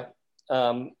area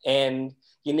and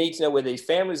you need to know where these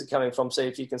families are coming from, so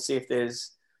if you can see if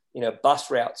there's, bus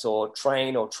routes or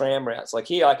train or tram routes. Like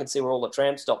here, I can see where all the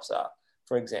tram stops are,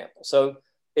 for example. So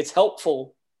it's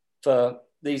helpful for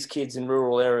these kids in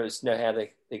rural areas to know how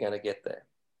they're going to get there.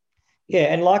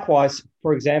 Yeah, and likewise,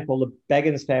 for example, the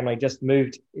Baggins family just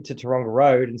moved to Taronga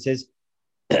Road and says,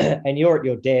 and you're at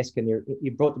your desk and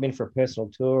you brought them in for a personal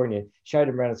tour and you showed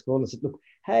them around the school and said, look,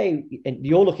 hey, and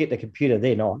you're looking at the computer,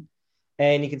 they're not.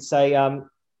 And you can say, yeah,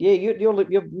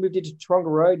 you've moved into Taronga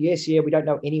Road. Yes, yeah, we don't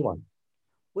know anyone.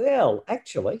 Well,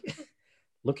 actually,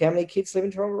 look how many kids live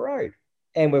in Taronga Road.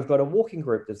 And we've got a walking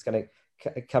group that's going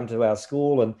to come to our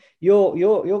school, and you're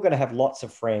going to have lots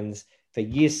of friends for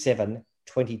Year 7,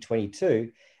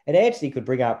 2022. And Anthony could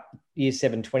bring up Year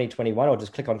 7, 2021, or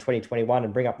just click on 2021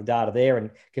 and bring up the data there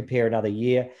and compare another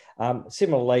year.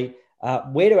 Similarly,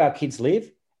 where do our kids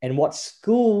live and what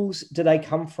schools do they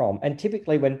come from? And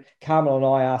typically when Carmel and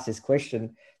I ask this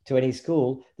question to any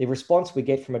school, the response we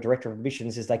get from a director of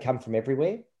admissions is they come from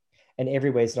everywhere. And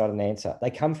everywhere is not an answer. They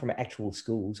come from actual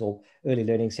schools or early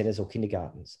learning centres or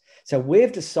kindergartens. So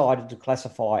we've decided to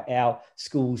classify our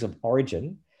schools of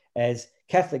origin as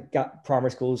Catholic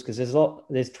primary schools, because there's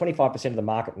 25% of the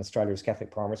market in Australia is Catholic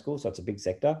primary schools, so it's a big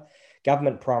sector.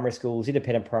 Government primary schools,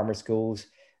 independent primary schools,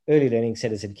 early learning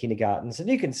centres and kindergartens. And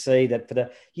you can see that for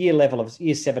the year level of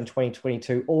Year 7,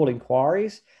 2022, all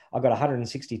inquiries, I've got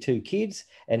 162 kids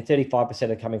and 35%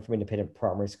 are coming from independent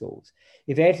primary schools.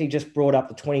 If Anthony just brought up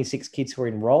the 26 kids who are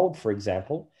enrolled, for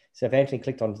example, so if Anthony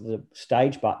clicked onto the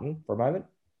stage button for a moment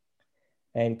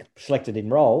and selected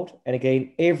enrolled, and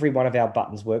again, every one of our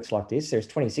buttons works like this. There's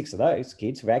 26 of those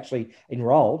kids who are actually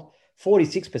enrolled.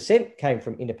 46% came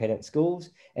from independent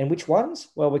schools. And which ones?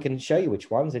 Well, we can show you which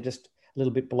ones. They're just a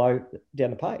little bit below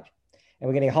down the page. And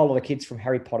we're getting a whole lot of kids from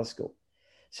Harry Potter School.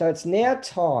 So it's now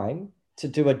time to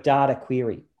do a data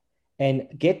query and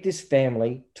get this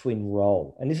family to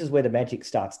enroll. And this is where the magic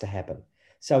starts to happen.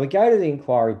 So we go to the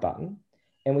inquiry button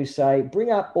and we say,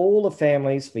 bring up all the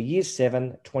families for Year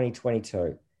 7, 2022.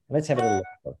 And let's have a little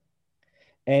look.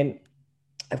 And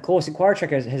of course, Inquiry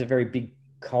Tracker has a very big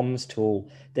comms tool.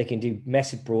 They can do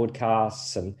massive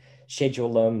broadcasts and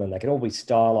schedule them, and they can all be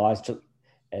stylized to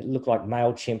look like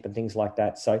MailChimp and things like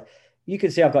that. So you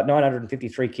can see I've got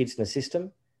 953 kids in the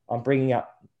system. I'm bringing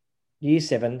up Year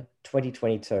 7,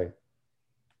 2022.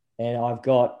 And I've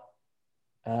got,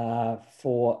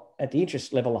 for at the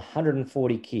interest level,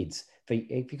 140 kids.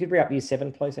 If you could bring up Year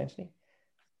 7, please, Anthony.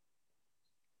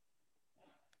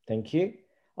 Thank you.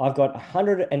 I've got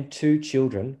 102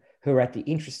 children who are at the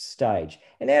interest stage.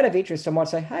 And out of interest, I might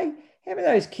say, hey, how many of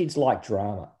those kids like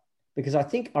drama? Because I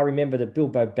think I remember that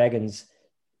Bilbo Baggins,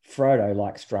 Frodo,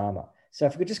 likes drama. So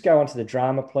if we could just go onto the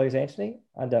drama, please, Anthony,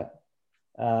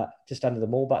 just under the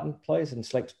More button, please, and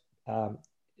select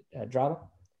drama.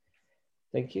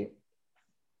 Thank you.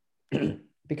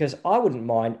 Because I wouldn't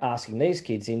mind asking these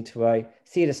kids into a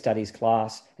theatre studies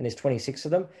class, and there's 26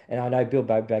 of them, and I know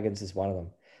Bilbo Baggins is one of them.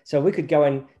 So we could go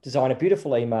and design a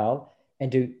beautiful email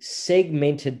and do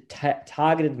segmented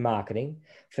targeted marketing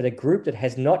for the group that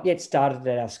has not yet started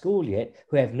at our school yet,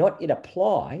 who have not yet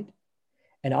applied.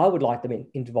 And I would like them to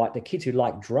invite the kids who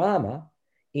like drama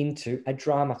into a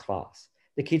drama class,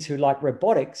 the kids who like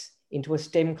robotics into a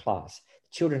STEM class,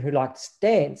 the children who like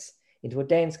dance into a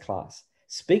dance class.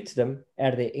 Speak to them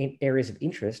out of their areas of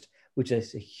interest, which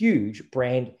is a huge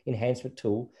brand enhancement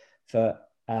tool for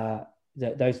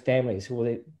those families who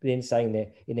are then saying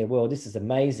in their world, this is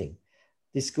amazing.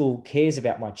 This school cares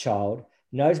about my child,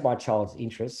 knows my child's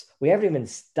interests. We haven't even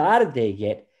started there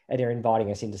yet, and they're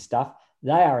inviting us into stuff.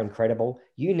 They are incredible.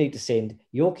 You need to send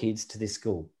your kids to this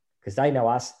school because they know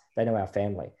us They know our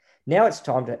family. Now it's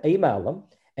time to email them,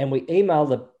 and we email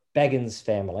the Baggins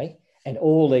family and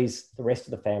all the rest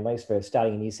of the families for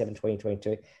starting in year 7,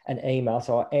 2022, an email.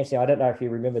 So, Anthony, I don't know if you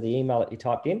remember the email that you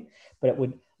typed in, but it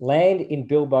would land in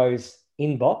Bilbo's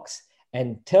inbox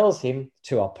and tells him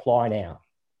to apply now.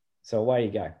 So away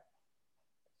you go.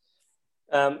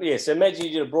 So imagine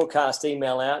you did a broadcast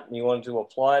email out and you wanted to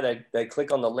apply. They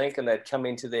click on the link and they'd come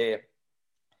into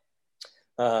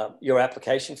your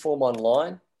application form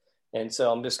online. And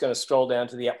so I'm just going to scroll down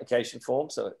to the application form.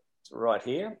 So it's right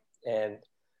here. And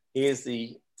here's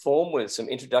the form with some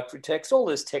introductory text. All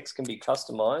this text can be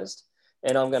customized.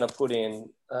 And I'm going to put in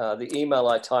the email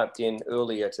I typed in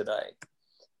earlier today.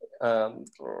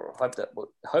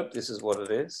 Hope this is what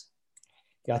it is.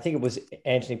 Yeah, I think it was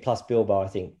Anthony plus Bilbo, I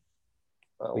think.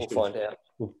 We'll find out.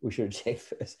 We should check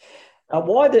first.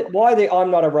 Why the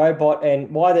I'm not a robot,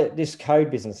 and why this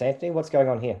code business, Anthony? What's going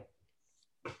on here?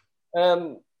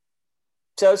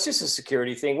 So it's just a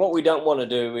security thing. What we don't want to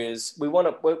do is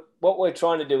what we're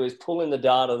trying to do is pull in the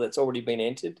data that's already been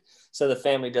entered, so the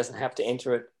family doesn't have to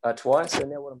enter it twice. So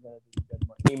now what I'm going to do is go to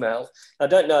my email. I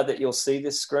don't know that you'll see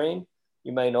this screen.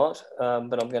 You may not,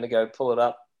 but I'm going to go pull it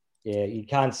up. Yeah, you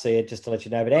can't see it, just to let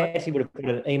you know. But Anthony would have put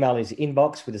an email in his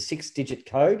inbox with a 6-digit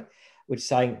code, which is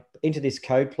saying, enter this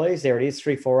code, please. There it is,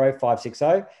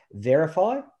 340560,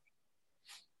 verify.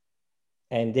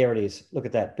 And there it is. Look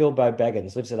at that. Bilbo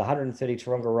Baggins lives at 130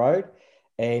 Taronga Road,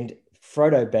 and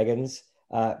Frodo Baggins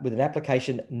with an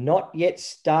application not yet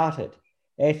started.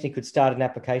 Anthony could start an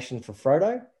application for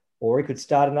Frodo, or he could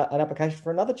start an application for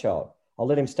another child. I'll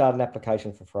let him start an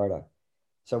application for Frodo.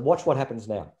 So watch what happens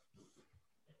now.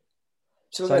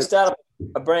 So we're going to start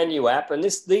a brand new app, and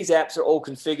these apps are all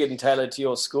configured and tailored to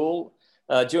your school.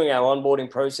 During our onboarding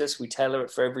process, we tailor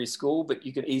it for every school, but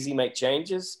you can easily make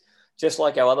changes. Just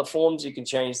like our other forms, you can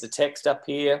change the text up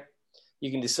here. You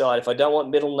can decide if I don't want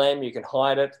middle name, you can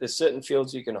hide it. There's certain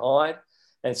fields you can hide,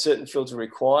 and certain fields are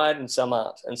required and some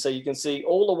aren't. And so you can see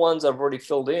all the ones I've already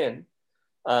filled in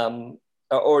are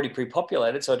already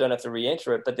pre-populated, so I don't have to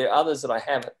re-enter it, but there are others that I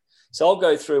haven't. So I'll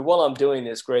go through, while I'm doing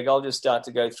this, Greg, I'll just start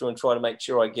to go through and try to make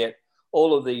sure I get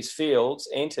all of these fields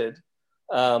entered.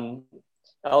 I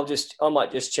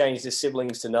might just change the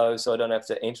siblings to no, so I don't have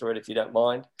to enter it if you don't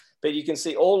mind. But you can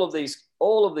see all of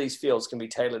these fields can be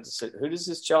tailored to suit. Who does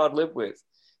this child live with?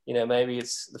 Maybe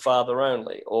it's the father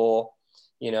only, or,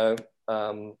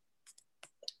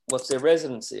 what's their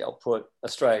residency? I'll put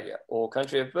Australia, or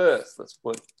country of birth. Let's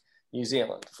put New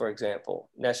Zealand, for example.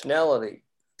 Nationality,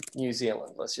 New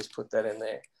Zealand. Let's just put that in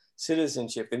there.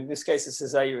 Citizenship. In this case, it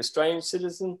says, are you Australian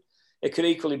citizen? It could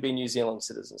equally be New Zealand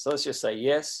citizen. So let's just say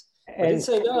yes. I didn't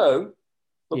say no.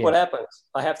 Look what happens.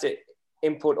 I have to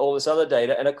input all this other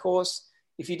data. And of course,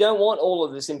 if you don't want all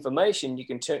of this information, you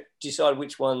can decide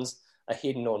which ones are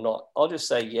hidden or not. I'll just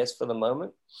say yes for the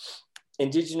moment.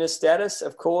 Indigenous status,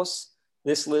 of course,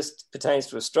 this list pertains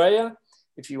to Australia.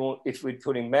 If we're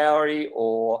putting Maori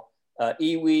or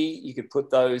iwi, you could put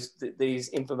these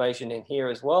information in here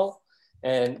as well.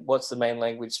 And what's the main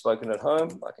language spoken at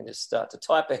home? I can just start to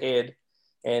type ahead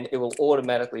and it will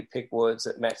automatically pick words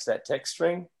that match that text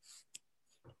string.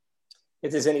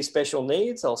 If there's any special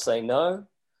needs, I'll say no.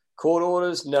 Court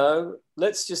orders, no.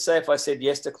 Let's just say if I said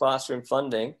yes to classroom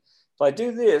funding, if I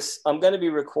do this, I'm going to be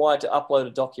required to upload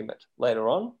a document later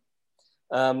on.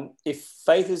 If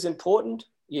faith is important,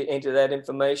 you enter that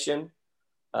information.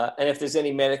 And if there's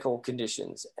any medical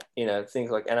conditions, things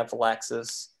like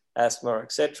anaphylaxis, asthma,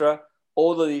 etc.,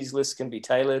 all of these lists can be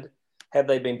tailored. Have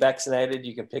they been vaccinated?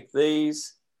 You can pick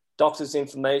these. Doctor's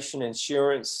information,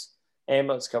 insurance,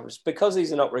 ambulance coverage. Because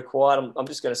these are not required, I'm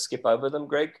just going to skip over them,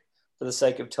 Greg, for the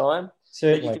sake of time.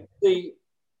 Certainly. But you can see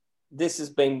this has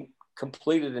been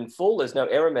completed in full. There's no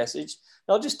error message.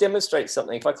 And I'll just demonstrate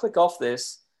something. If I click off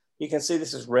this, you can see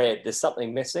this is red. There's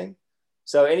something missing.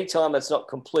 So anytime it's not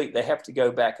complete, they have to go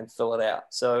back and fill it out.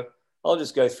 So I'll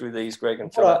just go through these, Greg,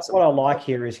 and fill out some. What I like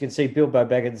here is you can see Bilbo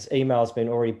Baggins' email has been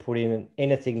already put in, and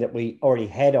anything that we already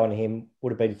had on him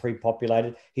would have been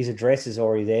pre-populated. His address is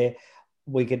already there.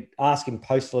 We could ask him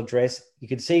postal address. You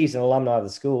can see he's an alumni of the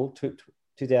school,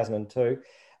 2002.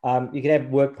 You could have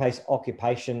workplace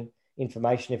occupation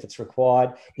information if it's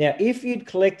required. Now, if you'd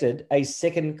collected a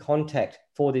second contact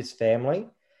for this family,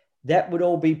 that would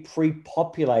all be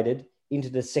pre-populated into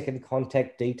the second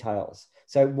contact details.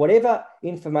 So whatever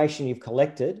information you've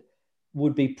collected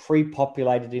would be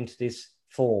pre-populated into this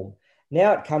form.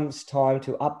 Now it comes time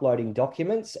to uploading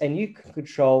documents, and you can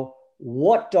control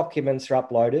what documents are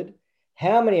uploaded,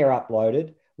 how many are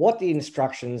uploaded, what the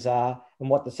instructions are, and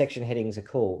what the section headings are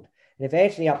called. And if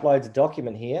Anthony uploads a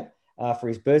document here, for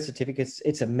his birth certificates.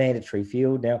 It's a mandatory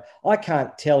field. Now, I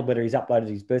can't tell whether he's uploaded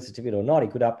his birth certificate or not. He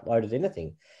could have uploaded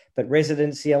anything. But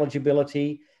residency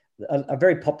eligibility, a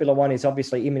very popular one is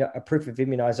obviously a proof of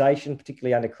immunisation,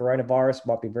 particularly under coronavirus,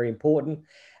 might be very important.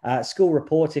 School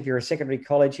reports, if you're a secondary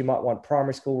college, you might want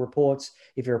primary school reports.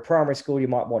 If you're a primary school, you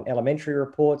might want elementary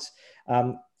reports.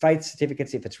 Faith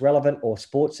certificates, if it's relevant, or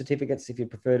sports certificates, if you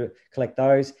prefer to collect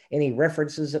those. Any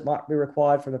references that might be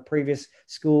required from the previous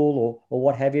school or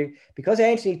what have you. Because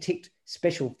Anthony ticked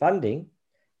special funding,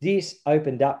 this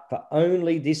opened up for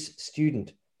only this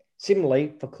student.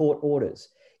 Similarly, for court orders.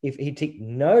 If he ticked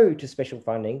no to special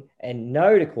funding and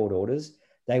no to court orders,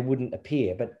 they wouldn't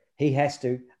appear, but he has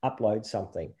to upload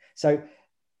something. So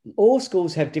all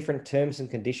schools have different terms and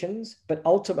conditions, but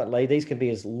ultimately these can be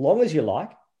as long as you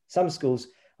like. Some schools,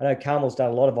 I know Carmel's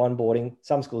done a lot of onboarding.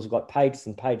 Some schools have got pages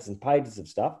and pages and pages of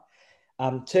stuff.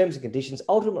 Terms and conditions,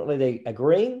 ultimately they're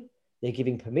agreeing, they're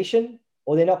giving permission,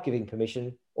 or they're not giving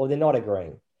permission, or they're not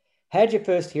agreeing. How did you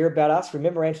first hear about us?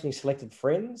 Remember, Anthony selected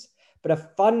friends, but a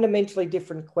fundamentally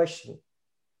different question.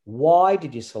 Why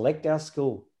did you select our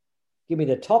school? Give me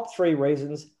the top 3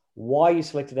 reasons why you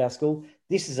selected our school.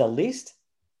 This is a list.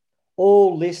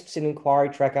 All lists in Inquiry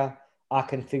Tracker are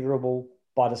configurable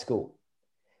by the school.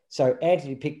 So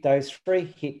Anthony picked those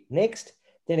 3, hit next.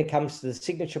 Then it comes to the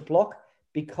signature block.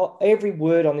 Because every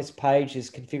word on this page is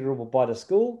configurable by the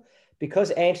school.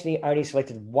 Because Anthony only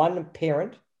selected one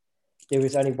parent, there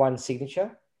was only one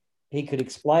signature. He could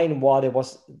explain why there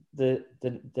was the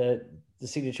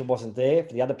signature wasn't there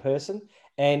for the other person.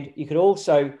 And you could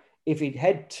also, if he'd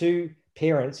had 2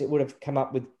 parents, it would have come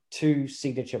up with 2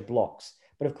 signature blocks.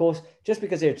 But of course, just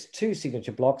because there's 2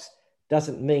 signature blocks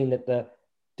doesn't mean that the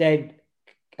dad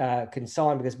can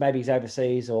sign because maybe he's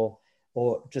overseas or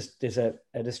just there's an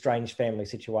estranged family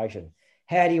situation.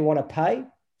 How do you want to pay?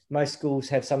 Most schools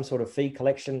have some sort of fee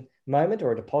collection moment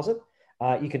or a deposit.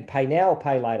 You can pay now or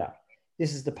pay later.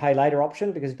 This is the pay later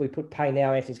option because if we put pay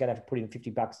now, Anthony's going to have to put in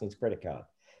 $50 in his credit card.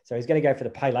 So he's going to go for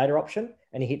the pay later option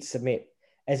and he hits submit.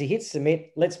 As he hits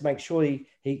submit, let's make sure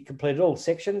he completed all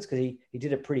sections because he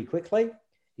did it pretty quickly.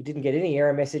 He didn't get any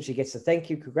error message. He gets a thank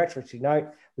you, congratulatory note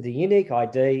with a unique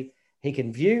ID. He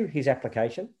can view his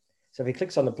application. So if he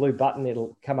clicks on the blue button,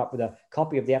 it'll come up with a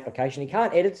copy of the application. He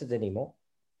can't edit it anymore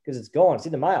because it's gone. It's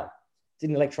in the mail. It's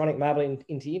in electronic mail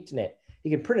into the internet.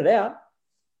 He can print it out.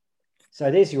 So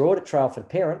there's your audit trail for the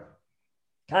parent.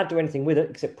 Can't do anything with it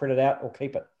except print it out or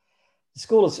keep it. The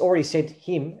school has already sent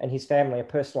him and his family a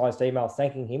personalised email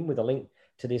thanking him with a link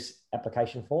to this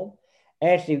application form.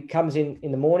 Anthony comes in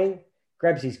the morning,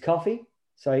 grabs his coffee.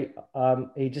 So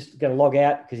he's just going to log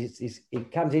out because he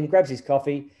comes in, grabs his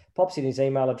coffee, pops in his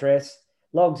email address,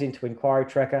 logs into Inquiry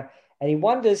Tracker, and he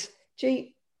wonders,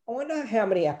 gee, I wonder how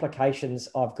many applications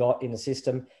I've got in the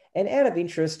system. And out of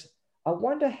interest, I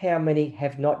wonder how many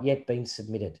have not yet been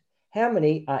submitted. How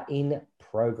many are in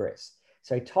progress?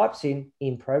 So he types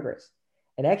in progress.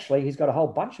 And actually, he's got a whole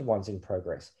bunch of ones in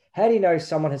progress. How do you know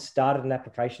someone has started an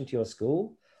application to your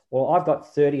school? Well, I've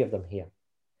got 30 of them here.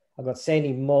 I've got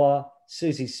Sandy Muller,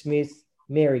 Susie Smith,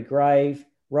 Mary Grave,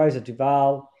 Rosa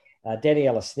Duval,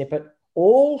 Daniela Snippet.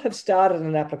 All have started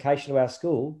an application to our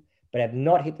school, but have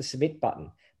not hit the submit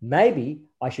button. Maybe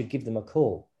I should give them a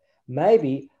call.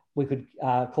 Maybe we could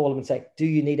call them and say, do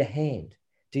you need a hand?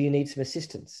 Do you need some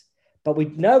assistance? But we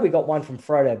know we got one from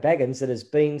Frodo Baggins that has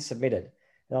been submitted.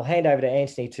 And I'll hand over to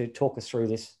Anthony to talk us through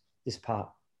this part.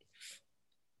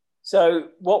 So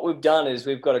what we've done is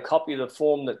we've got a copy of the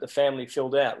form that the family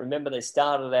filled out. Remember, they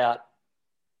started out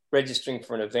registering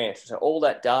for an event. So all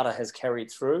that data has carried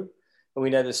through. And we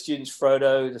know the students,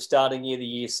 Frodo, the starting year, the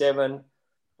year 7.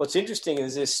 What's interesting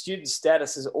is their student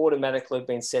status has automatically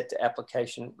been set to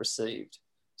application received.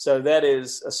 So that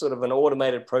is a sort of an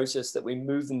automated process that we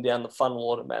move them down the funnel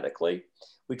automatically.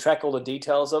 We track all the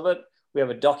details of it. We have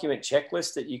a document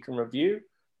checklist that you can review.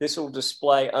 This will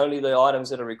display only the items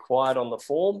that are required on the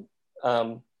form.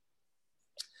 And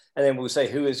then we'll say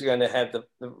who is going to have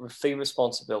the fee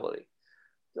responsibility.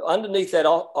 Underneath that,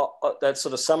 that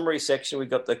sort of summary section, we've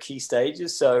got the key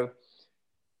stages. So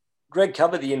Greg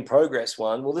covered the in progress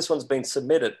one. Well, this one's been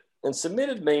submitted. And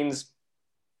submitted means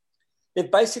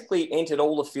they've basically entered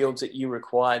all the fields that you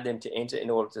required them to enter in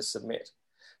order to submit.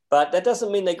 But that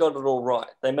doesn't mean they got it all right.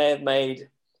 They may have made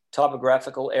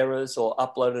typographical errors or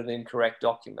uploaded an incorrect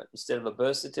document. Instead of a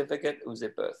birth certificate, it was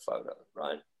their birth photo,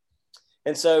 right?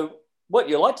 And so what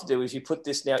you like to do is you put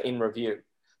this now in review.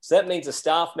 So that means a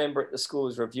staff member at the school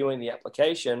is reviewing the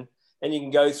application and you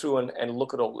can go through and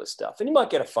look at all this stuff. And you might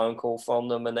get a phone call from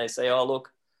them and they say, oh,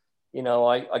 look, you know,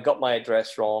 I got my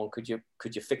address wrong. Could you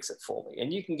fix it for me?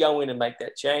 And you can go in and make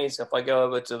that change. So if I go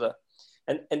over to the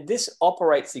And this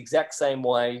operates the exact same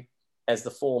way as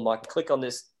the form. I can click on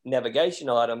this navigation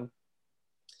item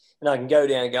and I can go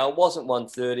down and go, it wasn't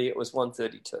 130, it was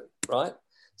 132, right?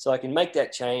 So I can make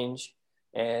that change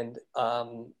and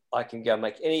I can go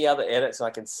make any other edits and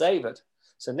I can save it.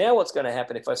 So now what's going to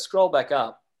happen, if I scroll back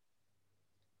up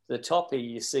to the top here,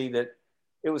 you see that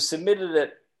it was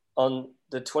submitted on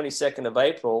the 22nd of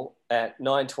April at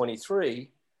 9:23,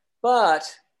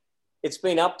 but it's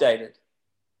been updated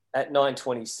at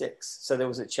 9:26. So there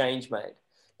was a change made.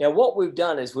 Now, what we've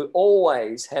done is we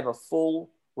always have a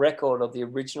full record of the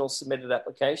original submitted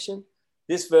application.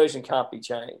 This version can't be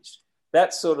changed.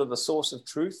 That's sort of the source of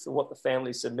truth of what the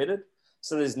family submitted.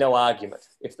 So there's no argument.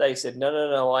 If they said,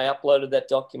 no, I uploaded that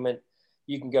document,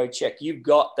 you can go check. You've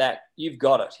got that. You've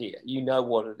got it here. You know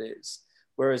what it is.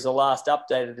 Whereas the last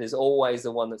updated is always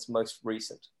the one that's most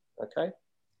recent. Okay.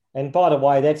 And by the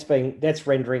way, that's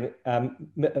rendering.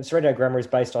 Sorrento Grammar is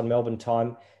based on Melbourne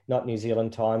time, not New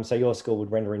Zealand time. So your school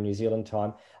would render in New Zealand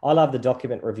time. I love the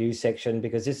document review section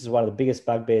because this is one of the biggest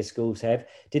bugbears schools have.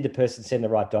 Did the person send the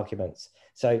right documents?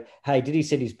 So, hey, did he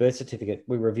send his birth certificate?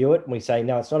 We review it and we say,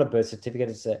 no, it's not a birth certificate.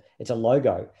 It's a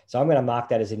logo. So I'm going to mark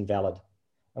that as invalid.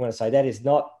 I'm going to say that is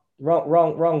not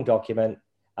wrong document.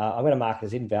 I'm going to mark it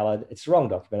as invalid. It's the wrong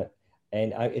document,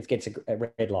 and it gets a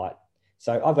red light.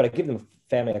 So I've got to give them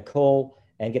family a call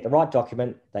and get the right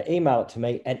document. They email it to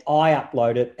me and I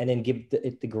upload it and then give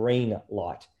it the green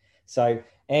light. So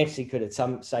Anthony could at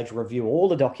some stage review all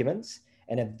the documents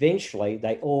and eventually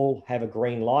they all have a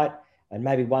green light and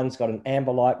maybe one's got an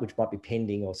amber light, which might be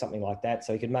pending or something like that.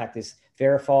 So he could mark this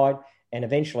verified and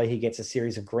eventually he gets a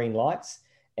series of green lights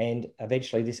and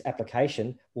eventually this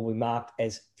application will be marked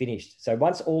as finished. So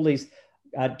once all these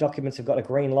documents have got a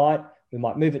green light, we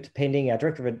might move it to pending. Our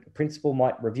director of principal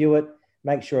might review it,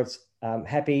 make sure it's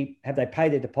happy. Have they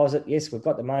paid their deposit? Yes, we've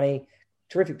got the money.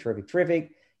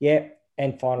 Terrific. Yeah,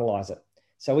 and finalise it.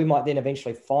 So we might then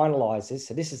eventually finalise this.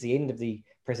 So this is the end of the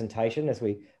presentation as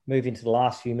we move into the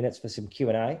last few minutes for some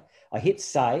Q&A. I hit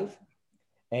save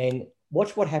and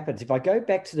watch what happens. If I go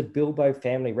back to the Bilbo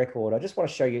family record, I just want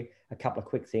to show you a couple of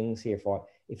quick things here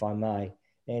if I may.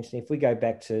 Anthony, if we go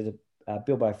back to the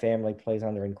Bilbo family, please,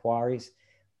 under inquiries,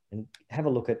 and have a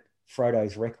look at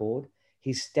Frodo's record.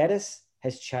 His status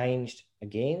has changed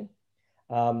again.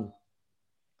 I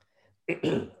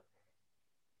think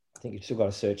you've still got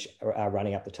a search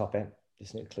running up the top end.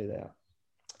 Just need to clear that out.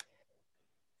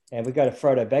 And we go to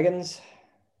Frodo Baggins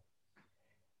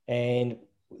and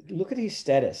look at his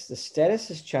status. The status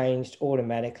has changed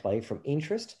automatically from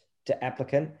interest to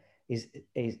applicant. His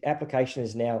application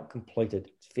is now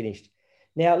completed. It's finished.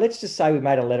 Now, let's just say we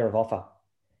made a letter of offer.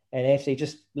 And Anthony,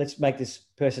 let's make this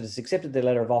person has accepted their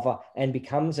letter of offer and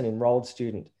becomes an enrolled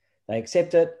student. They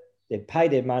accept it, they've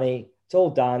paid their money, it's all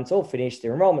done, it's all finished,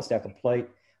 their enrollment's now complete.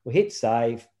 We hit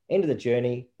save, end of the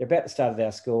journey, they're about to start at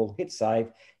our school, hit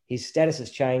save. His status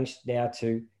has changed now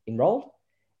to enrolled.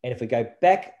 And if we go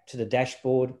back to the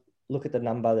dashboard, look at the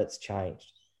number that's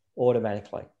changed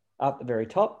automatically. Up the very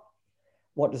top,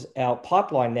 what does our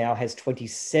pipeline now has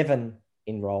 27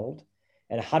 enrolled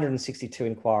and 162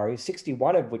 inquiries,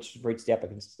 61 of which have reached the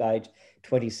applicant stage,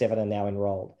 27 are now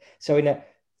enrolled. So in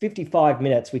 55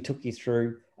 minutes, we took you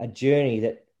through a journey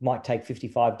that might take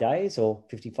 55 days or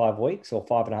 55 weeks or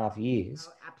 5.5 years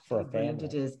for a family.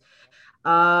 It is.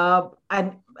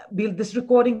 And this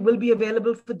recording will be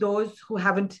available for those who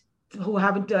haven't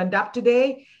turned up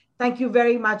today. Thank you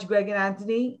very much, Greg and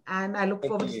Anthony. And I look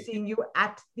forward to seeing you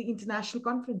at the international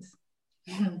conference.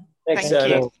 Thanks,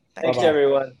 everyone. Thanks,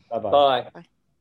 everyone. Bye-bye. Bye.